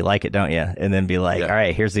like, "Hi, you like it, don't you?" And then be like, "All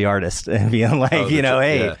right, here's the artist," and being like, you know,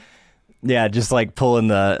 hey, just like pulling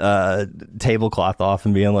the tablecloth off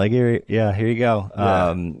and being like, here you go.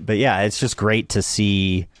 But yeah, it's just great to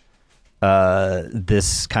see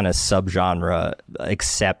this kind of subgenre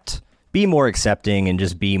be more accepting and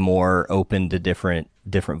just be more open to different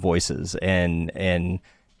voices and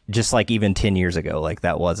just like even 10 years ago, like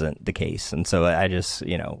that wasn't the case. And so I just,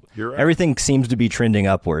 you know, You're right. Everything seems to be trending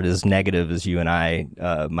upward, as negative as you and I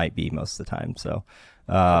might be most of the time. So,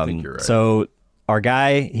 I think you're right. So our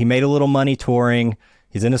guy, he made a little money touring.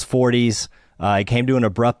 He's in his 40s. He came to an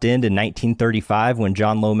abrupt end in 1935 when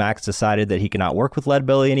John Lomax decided that he could not work with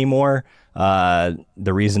Leadbelly anymore. The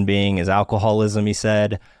reason being is alcoholism, he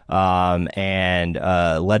said. And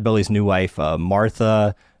Leadbelly's new wife,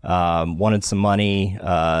 Martha, wanted some money,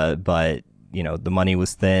 but you know, the money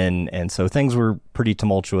was thin, and so things were pretty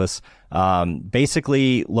tumultuous.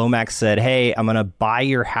 Basically, Lomax said, "Hey, I'm gonna buy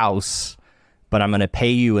your house, but I'm gonna pay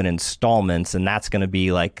you in installments, and that's gonna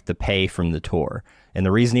be like the pay from the tour." And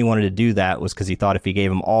the reason he wanted to do that was because he thought if he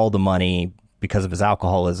gave him all the money because of his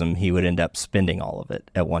alcoholism, he would end up spending all of it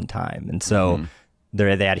at one time. And so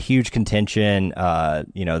they had huge contention.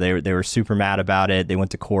 You know, they were super mad about it. They went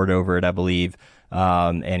to court over it, I believe.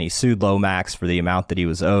 And he sued Lomax for the amount that he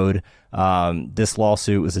was owed. This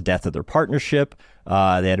lawsuit was the death of their partnership.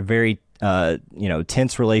 They had a very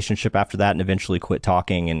tense relationship after that and eventually quit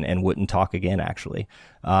talking and wouldn't talk again, actually.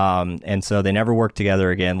 And so they never worked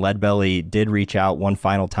together again. Leadbelly did reach out one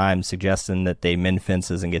final time suggesting that they mend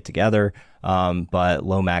fences and get together, but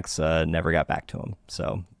Lomax never got back to him.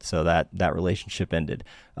 So that relationship ended.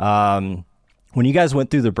 When you guys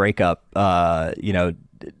went through the breakup,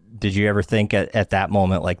 did you ever think at that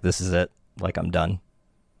moment, like, this is it, like, I'm done?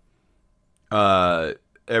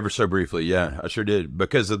 Ever so briefly, yeah, I sure did,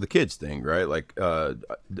 because of the kids thing, right? Like,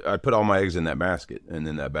 I put all my eggs in that basket, and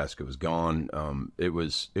then that basket was gone. It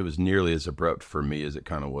was nearly as abrupt for me as it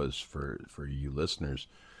kind of was for you listeners.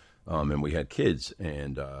 And we had kids,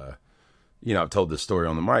 and I've told this story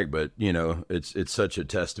on the mic, but it's such a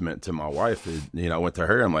testament to my wife. I went to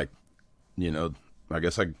her. I'm like, I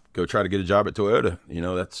guess I go try to get a job at Toyota.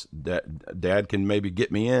 That's that. Dad can maybe get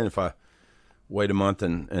me in if I wait a month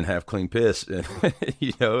and have clean piss.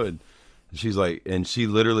 And she's like, and she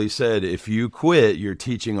literally said, if you quit, you're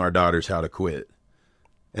teaching our daughters how to quit.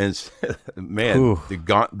 And man, Ooh. the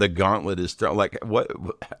gauntlet is thrown. Like,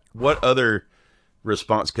 what other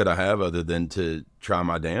response could I have other than to try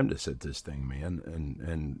my damnedest at this thing, man?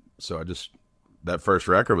 And so that first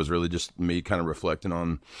record was really just me kind of reflecting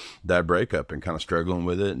on that breakup and kind of struggling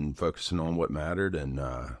with it and focusing on what mattered. And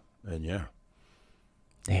yeah.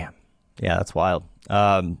 Damn. Yeah, that's wild.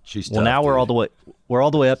 She's well, tough, now dude. we're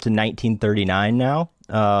all the way up to 1939 now.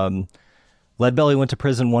 Leadbelly went to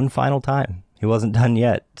prison one final time. He wasn't done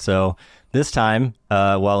yet. So this time,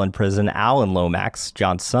 while in prison, Alan Lomax,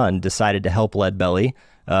 John's son, decided to help Leadbelly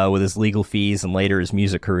with his legal fees and later his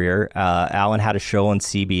music career. Alan had a show on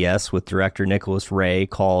CBS with director Nicholas Ray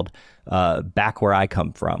called Back Where I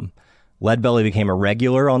Come From. Leadbelly became a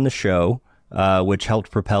regular on the show, which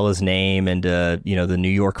helped propel his name into the New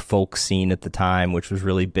York folk scene at the time, which was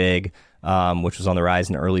really big, which was on the rise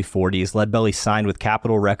in the early 40s. Leadbelly signed with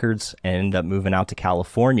Capitol Records and ended up moving out to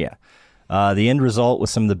California. The end result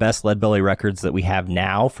was some of the best Leadbelly records that we have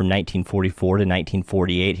now. From 1944 to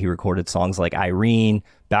 1948, he recorded songs like Irene,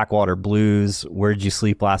 Backwater Blues, Where Did You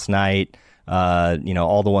Sleep Last Night,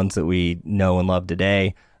 all the ones that we know and love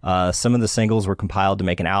today. Some of the singles were compiled to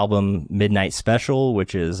make an album, Midnight Special,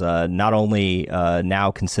 which is not only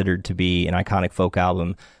now considered to be an iconic folk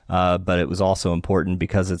album, but it was also important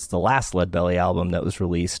because it's the last Leadbelly album that was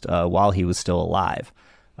released while he was still alive.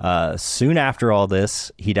 Soon after all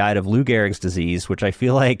this, he died of Lou Gehrig's disease, which I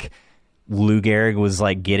feel like Lou Gehrig was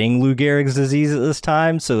like getting Lou Gehrig's disease at this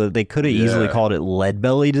time, so they could have easily called it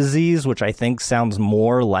Leadbelly disease, which I think sounds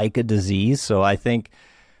more like a disease. So I think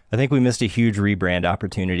we missed a huge rebrand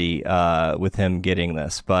opportunity with him getting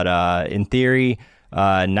this. But in theory,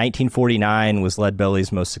 1949 was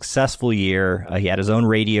Leadbelly's most successful year. He had his own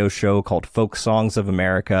radio show called Folk Songs of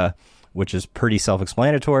America, which is pretty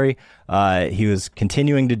self-explanatory. He was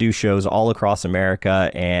continuing to do shows all across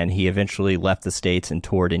America, and he eventually left the States and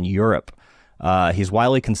toured in Europe. He's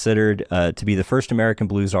widely considered to be the first American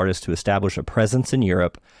blues artist to establish a presence in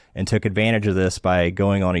Europe, and took advantage of this by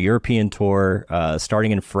going on a European tour,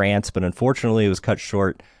 starting in France, but unfortunately it was cut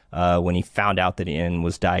short when he found out that he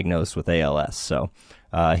was diagnosed with ALS. So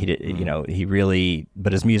he did,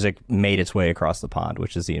 but his music made its way across the pond,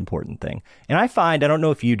 which is the important thing. And I don't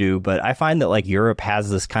know if you do, but I find that like Europe has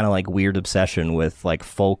this kind of like weird obsession with like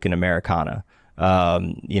folk and Americana.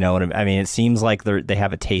 You know what I mean? It seems like they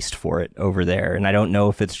have a taste for it over there. And I don't know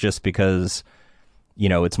if it's just because,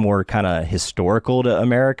 it's more kind of historical to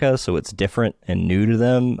America, so it's different and new to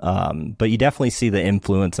them. But you definitely see the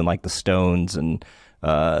influence in like the Stones and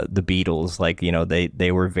the Beatles. Like,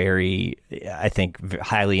 they were very, I think,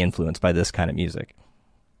 highly influenced by this kind of music.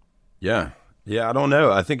 Yeah. I don't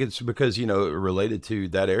know. I think it's because, related to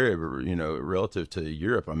that area, relative to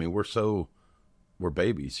Europe. I mean, we're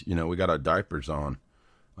babies, we got our diapers on.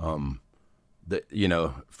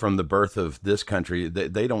 From the birth of this country,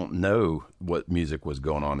 they don't know what music was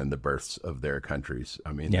going on in the births of their countries.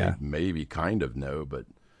 I mean, they maybe kind of know, but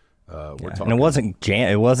we're talking. And it wasn't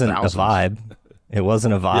it wasn't thousands. A vibe. It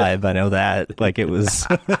wasn't a vibe. Yeah. I know that. Like it was.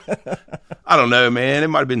 I don't know, man. It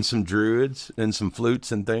might have been some druids and some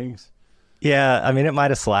flutes and things. Yeah, I mean, it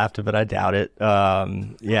might have slapped, but I doubt it.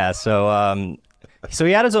 So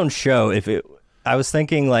he had his own show. I was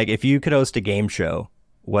thinking, like, if you could host a game show,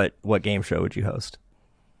 what game show would you host?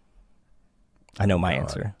 I know my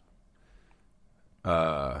answer.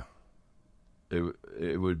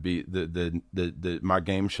 It would be my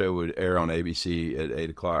game show would air on ABC at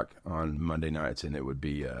 8:00 on Monday nights, and it would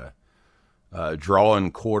be Draw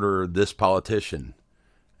and Quarter This Politician.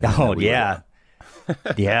 Oh yeah.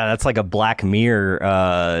 Yeah, that's like a Black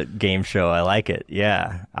Mirror game show. I like it.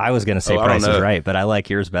 Yeah, I was gonna say Price is Right, but I like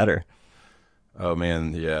yours better. Oh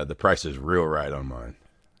man, yeah, the Price is real right on mine.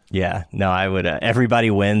 Yeah, no, I would.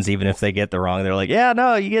 Everybody wins, even if they get the wrong. They're like, yeah,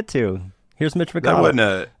 no, you get to. Here's Mitch McConnell.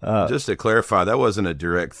 That wasn't just to clarify, that wasn't a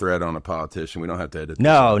direct threat on a politician. We don't have to edit.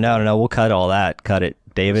 No. We'll cut all that. Cut it,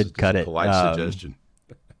 David. Cut it. Polite suggestion.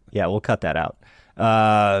 Yeah, we'll cut that out.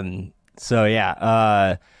 So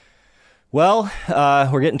yeah. Well,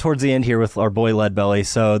 we're getting towards the end here with our boy Leadbelly.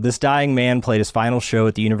 So this dying man played his final show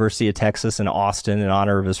at the University of Texas in Austin in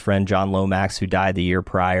honor of his friend John Lomax, who died the year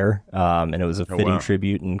prior. And it was a fitting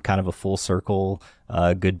tribute and kind of a full circle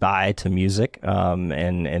goodbye to music,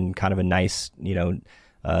 and kind of a nice,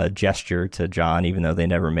 gesture to John, even though they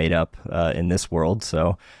never made up in this world.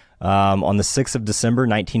 So on the 6th of December,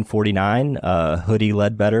 1949, Hoodie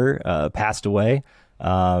Ledbetter passed away.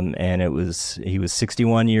 And he was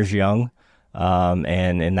 61 years young.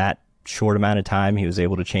 And in that short amount of time, he was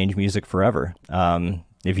able to change music forever.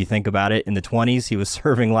 If you think about it, in the 20s, he was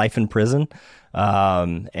serving life in prison,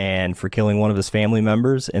 and for killing one of his family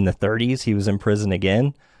members. In the 30s, he was in prison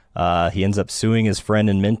again. He ends up suing his friend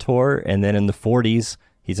and mentor. And then in the 40s,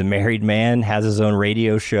 he's a married man, has his own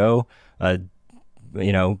radio show,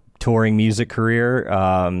 touring music career,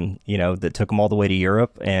 that took him all the way to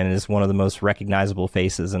Europe, and is one of the most recognizable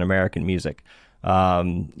faces in American music.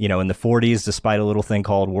 In the 40s, despite a little thing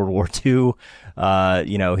called World War II,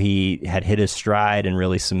 he had hit his stride and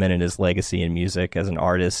really cemented his legacy in music as an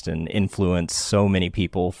artist and influenced so many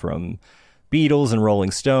people, from Beatles and Rolling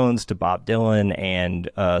Stones to Bob Dylan and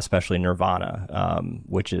especially Nirvana,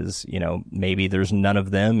 which is, maybe there's none of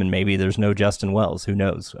them and maybe there's no Justin Wells. Who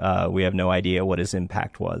knows? We have no idea what his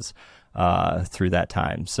impact was through that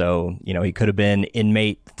time. So, he could have been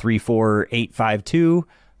inmate 34852.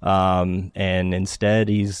 And instead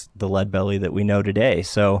he's the Leadbelly that we know today.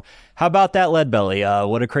 So how about that Leadbelly?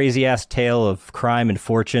 What a crazy ass tale of crime and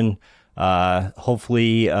fortune.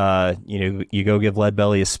 Hopefully, you go give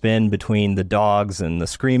Leadbelly a spin between the dogs and the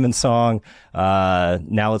screaming song.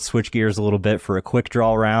 Now let's switch gears a little bit for a quick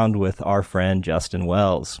draw round with our friend Justin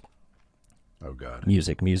Wells. Oh God.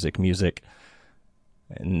 Music.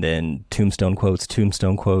 And then tombstone quotes,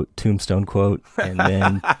 tombstone quote, and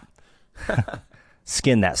then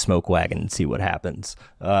skin that smoke wagon and see what happens.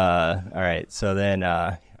 All right. So then,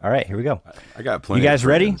 all right, here we go. I got plenty. You guys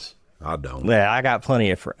ready? I don't. Yeah, I got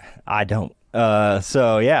plenty of. I don't.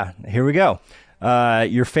 So yeah, here we go.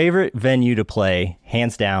 Your favorite venue to play,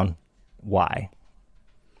 hands down. Why?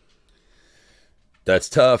 That's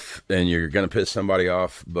tough, and you're going to piss somebody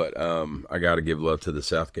off, but I got to give love to the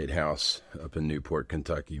Southgate House up in Newport,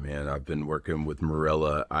 Kentucky, man. I've been working with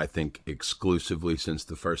Morella, I think, exclusively since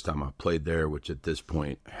the first time I played there, which at this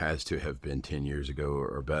point has to have been 10 years ago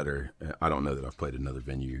or better. I don't know that I've played another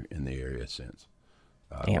venue in the area since.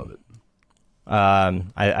 I love it.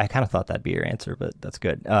 I kind of thought that'd be your answer, but that's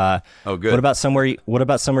good. Oh, good. What about somewhere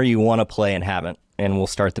you want to play and haven't? And we'll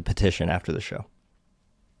start the petition after the show.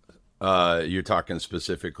 You're talking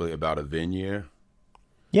specifically about a venue?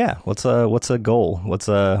 Yeah. What's a goal? What's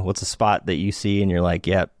a spot that you see and you're like,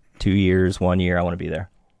 yep, 2 years, 1 year, I want to be there?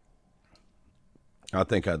 I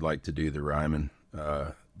think I'd like to do the Ryman.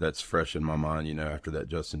 That's fresh in my mind, after that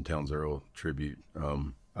Justin Townes Earl tribute.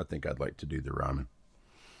 I think I'd like to do the Ryman.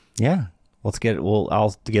 Yeah. I'll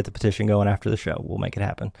get the petition going after the show. We'll make it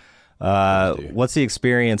happen. What's the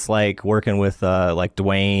experience like working with like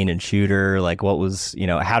Dwayne and Shooter? Like, what was,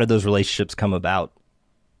 how did those relationships come about?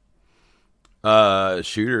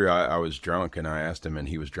 Shooter, I was drunk and I asked him, and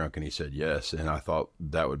he was drunk and he said yes, and I thought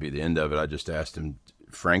that would be the end of it. I just asked him,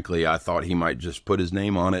 frankly, I thought he might just put his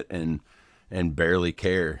name on it and barely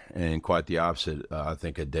care, and quite the opposite. I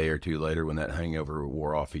think a day or two later, when that hangover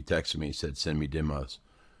wore off, he texted me, he said, send me demos.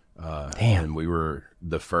 Damn. And we were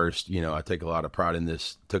the first, I took a lot of pride in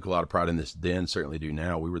this then, certainly do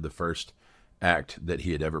now. We were the first act that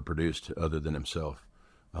he had ever produced other than himself.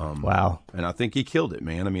 Wow. And I think he killed it,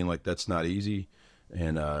 man. I mean, like, that's not easy.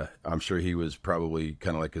 And I'm sure he was probably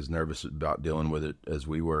kind of like as nervous about dealing with it as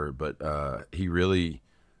we were. But he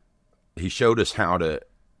showed us how to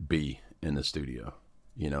be in the studio,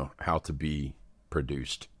 how to be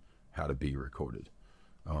produced, how to be recorded.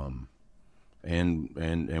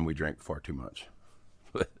 And we drank far too much.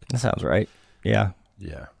 That sounds right. Yeah.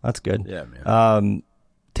 Yeah. That's good. Yeah, man.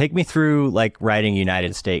 Take me through like writing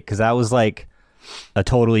United State, because that was like a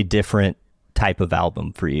totally different type of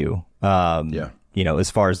album for you. Yeah.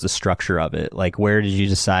 As far as the structure of it, like, where did you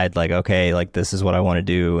decide, like, okay, like, this is what I want to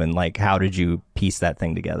do, and like, how did you piece that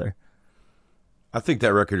thing together? I think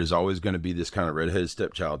that record is always going to be this kind of redheaded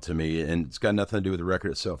stepchild to me, and it's got nothing to do with the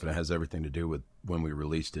record itself, and it has everything to do with when we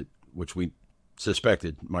released it, which we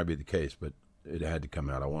suspected might be the case, but it had to come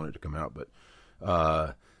out. I wanted it to come out, but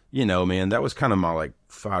man, that was kind of my like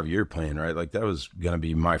 5-year plan, right? Like, that was going to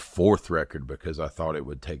be my 4th record because I thought it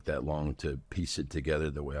would take that long to piece it together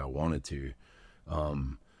the way I wanted to.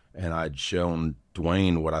 And I'd shown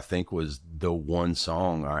Dwayne what I think was the one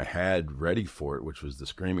song I had ready for it, which was the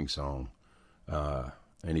screaming song.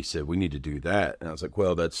 And he said, we need to do that. And I was like,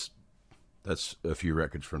 well, that's That's a few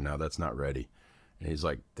records from now. That's not ready. And he's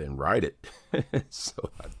like, then write it.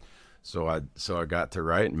 So I got to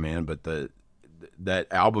writing, man. But that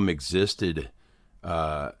album existed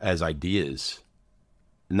as ideas,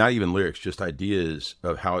 not even lyrics, just ideas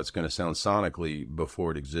of how it's going to sound sonically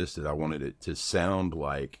before it existed. I wanted it to sound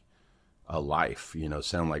like a life,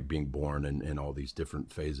 sound like being born and all these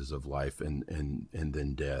different phases of life and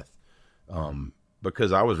then death.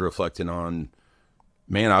 Because I was reflecting on,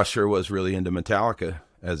 man, I sure was really into Metallica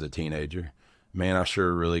as a teenager. Man, I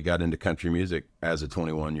sure really got into country music as a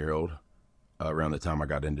 21-year-old around the time I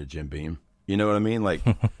got into Jim Beam. You know what I mean? Like,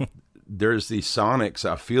 there's these sonics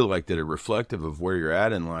I feel like that are reflective of where you're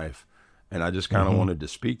at in life, and I just kind of wanted to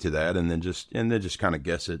speak to that, and then just kind of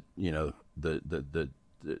guess at the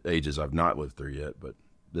ages I've not lived through yet. But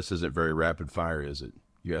this isn't very rapid fire, is it?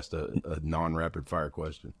 You asked a non-rapid fire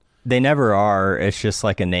question. They never are. It's just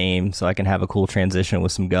like a name, so I can have a cool transition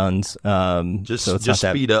with some guns. Just so just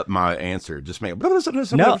speed up my answer. Just make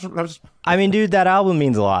no. I mean, dude, that album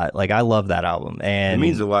means a lot. Like, I love that album, and it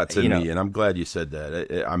means a lot to me. And I'm glad you said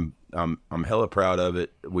that. I'm hella proud of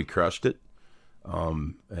it. We crushed it,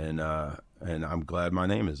 and I'm glad my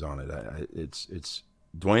name is on it. It's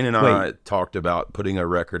Dwayne and I talked about putting a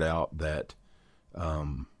record out that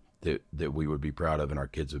we would be proud of, and our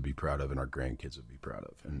kids would be proud of, and our grandkids would be proud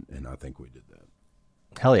of, and I think we did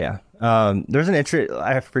that. Hell yeah. There's an interest.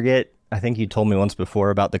 I forget. I think you told me once before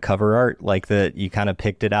about the cover art, like that you kind of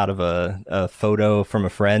picked it out of a photo from a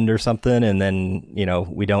friend or something, and then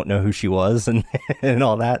we don't know who she was and and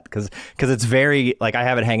all that because it's very like I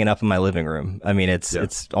have it hanging up in my living room. I mean, it's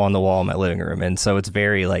on the wall in my living room, and so it's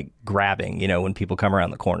very like grabbing. When people come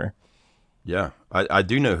around the corner. Yeah, I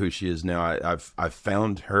do know who she is now. I've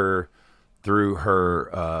found her through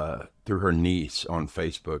her niece on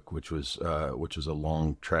Facebook, which was a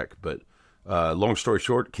long trek. But long story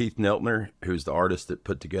short, Keith Neltner, who's the artist that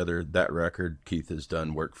put together that record. Keith has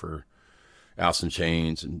done work for Alice in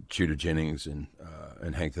Chains and Shooter Jennings and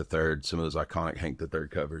Hank the Third, some of those iconic Hank the Third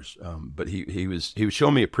covers. But he was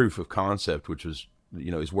showing me a proof of concept, which was,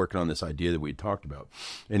 he's working on this idea that we talked about,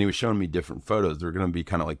 and he was showing me different photos. They're going to be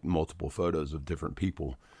kind of like multiple photos of different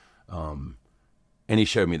people. And he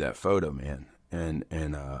showed me that photo, man. And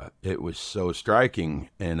it was so striking.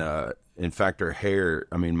 And, in fact, her hair,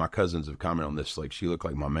 I mean, my cousins have commented on this, like she looked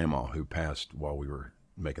like my mama who passed while we were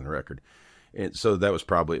making the record. And so that was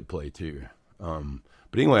probably at play too.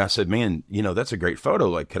 But anyway, I said, man, that's a great photo.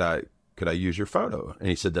 Like, could I use your photo? And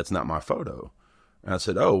he said, that's not my photo. And I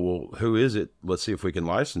said, oh, well, who is it? Let's see if we can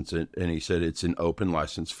license it. And he said, it's an open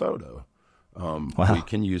license photo. Wow. We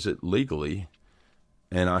can use it legally.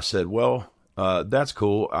 And I said, well, that's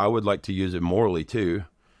cool. I would like to use it morally too.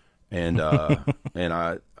 And and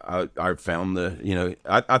I found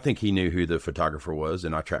I think he knew who the photographer was,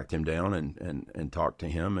 and I tracked him down and talked to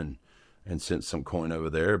him and sent some coin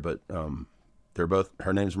over there. But they're both,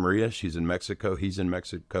 her name's Maria. She's in Mexico. He's in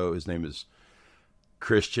Mexico. His name is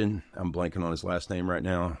Christian. I'm blanking on his last name right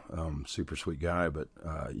now. Super sweet guy. But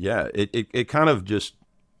yeah, it kind of just,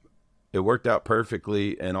 it worked out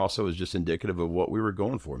perfectly, and also is just indicative of what we were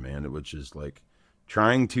going for, man, which is like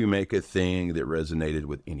trying to make a thing that resonated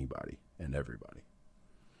with anybody and everybody.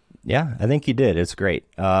 Yeah, I think you did. It's great.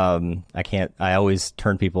 I always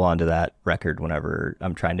turn people onto that record whenever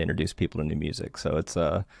I'm trying to introduce people to new music. So it's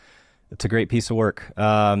a great piece of work.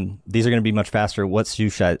 These are going to be much faster. What's your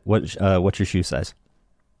shoe size?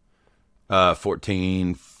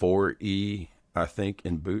 14 4E, I think,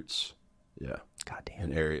 in boots. Yeah. God damn.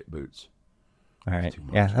 And Ariat boots. All right.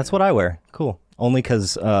 Yeah, that's what I wear. Cool. Only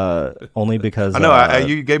because I know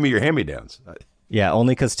you gave me your hand-me-downs. Yeah,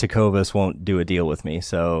 only because Tecovas won't do a deal with me,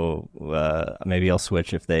 so maybe I'll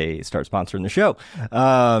switch if they start sponsoring the show.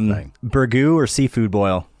 Burgoo or seafood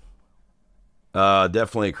boil?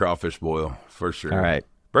 Definitely a crawfish boil for sure. All right,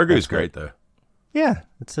 Burgoo's great though. Yeah,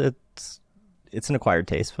 it's an acquired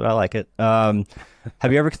taste, but I like it.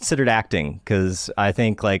 Have you ever considered acting? Because I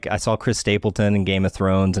think like I saw Chris Stapleton in Game of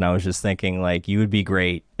Thrones, and I was just thinking like you would be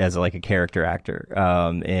great as like a character actor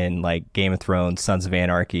in like Game of Thrones, Sons of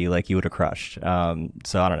Anarchy. Like you would have crushed.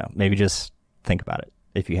 So I don't know. Maybe just think about it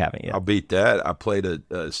if you haven't yet. I'll beat that. I played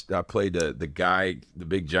the guy, the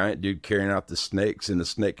big giant dude carrying out the snakes in the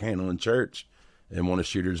snake handling church in one of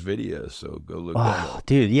Shooter's videos. So go look that up.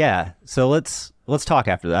 Dude, yeah. So let's talk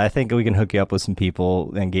after that. I think we can hook you up with some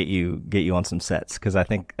people and get you on some sets, because I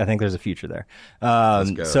think there's a future there.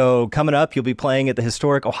 Let's go. So coming up, you'll be playing at the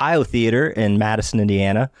historic Ohio Theater in Madison,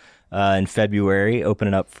 Indiana, in February,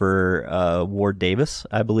 opening up for Ward Davis,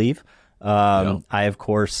 I believe. Yep. I of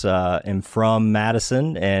course am from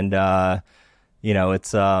Madison, and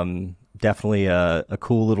it's Definitely a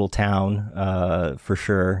cool little town, for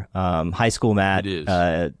sure. High School Matt. It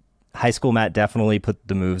is. High School Matt definitely put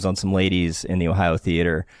the moves on some ladies in the Ohio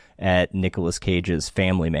Theater at Nicolas Cage's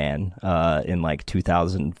Family Man in like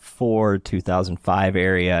 2004, 2005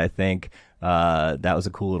 area, I think. That was a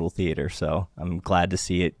cool little theater, so I'm glad to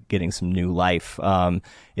see it getting some new life.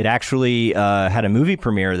 It actually had a movie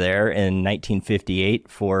premiere there in 1958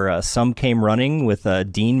 for Some Came Running with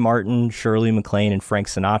Dean Martin, Shirley MacLaine, and Frank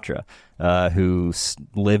Sinatra, who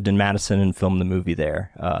lived in Madison and filmed the movie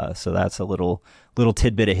there. So that's a little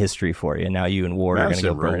tidbit of history for you. Now you and Ward are going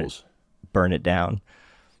to go burn it down.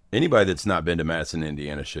 Anybody that's not been to Madison,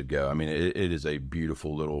 Indiana should go. I mean, it is a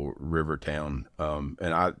beautiful little river town.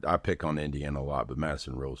 And I pick on Indiana a lot, but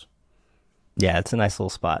Madison rules. Yeah, it's a nice little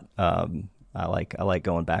spot. I like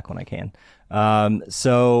going back when I can.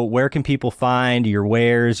 So where can people find your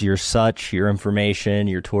wares, your information,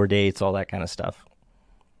 your tour dates, all that kind of stuff?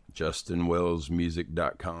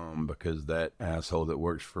 JustinWellsMusic.com, because that asshole that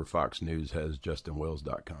works for Fox News has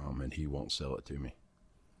JustinWells.com and he won't sell it to me.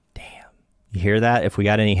 Damn. You hear that? If we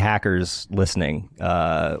got any hackers listening,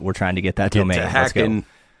 we're trying to get that domain.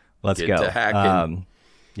 Let's go. To hacking.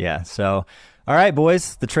 Yeah. So, all right,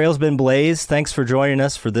 boys, the trail's been blazed. Thanks for joining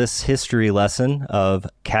us for this history lesson of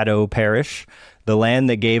Caddo Parish, the land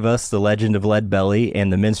that gave us the legend of Leadbelly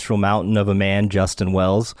and the minstrel mountain of a man, Justin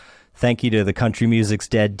Wells. Thank you to the Country Music's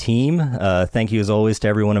Dead team. Thank you, as always, to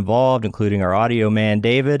everyone involved, including our audio man,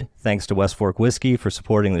 David. Thanks to West Fork Whiskey for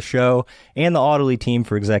supporting the show, and the Audily team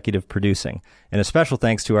for executive producing. And a special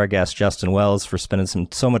thanks to our guest, Justin Wells, for spending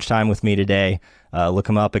so much time with me today. Look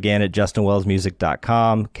him up again at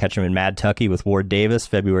justinwellsmusic.com. Catch him in Mad Tucky with Ward Davis,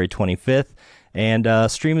 February 25th. And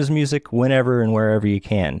stream his music whenever and wherever you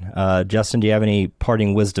can. Justin, do you have any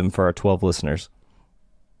parting wisdom for our 12 listeners?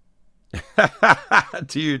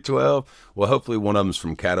 To your 12. Well, hopefully one of them's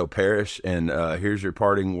from Caddo Parish. And here's your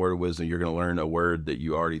parting word of wisdom. You're going to learn a word that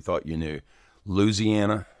you already thought you knew.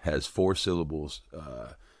 Louisiana has 4 syllables.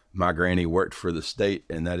 My granny worked for the state,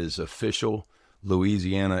 and that is official.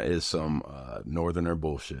 Louisiana is some northerner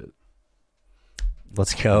bullshit.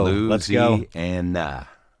 Let's go. Louisiana.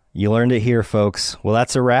 You learned it here, folks. Well,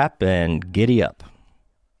 that's a wrap, and giddy up.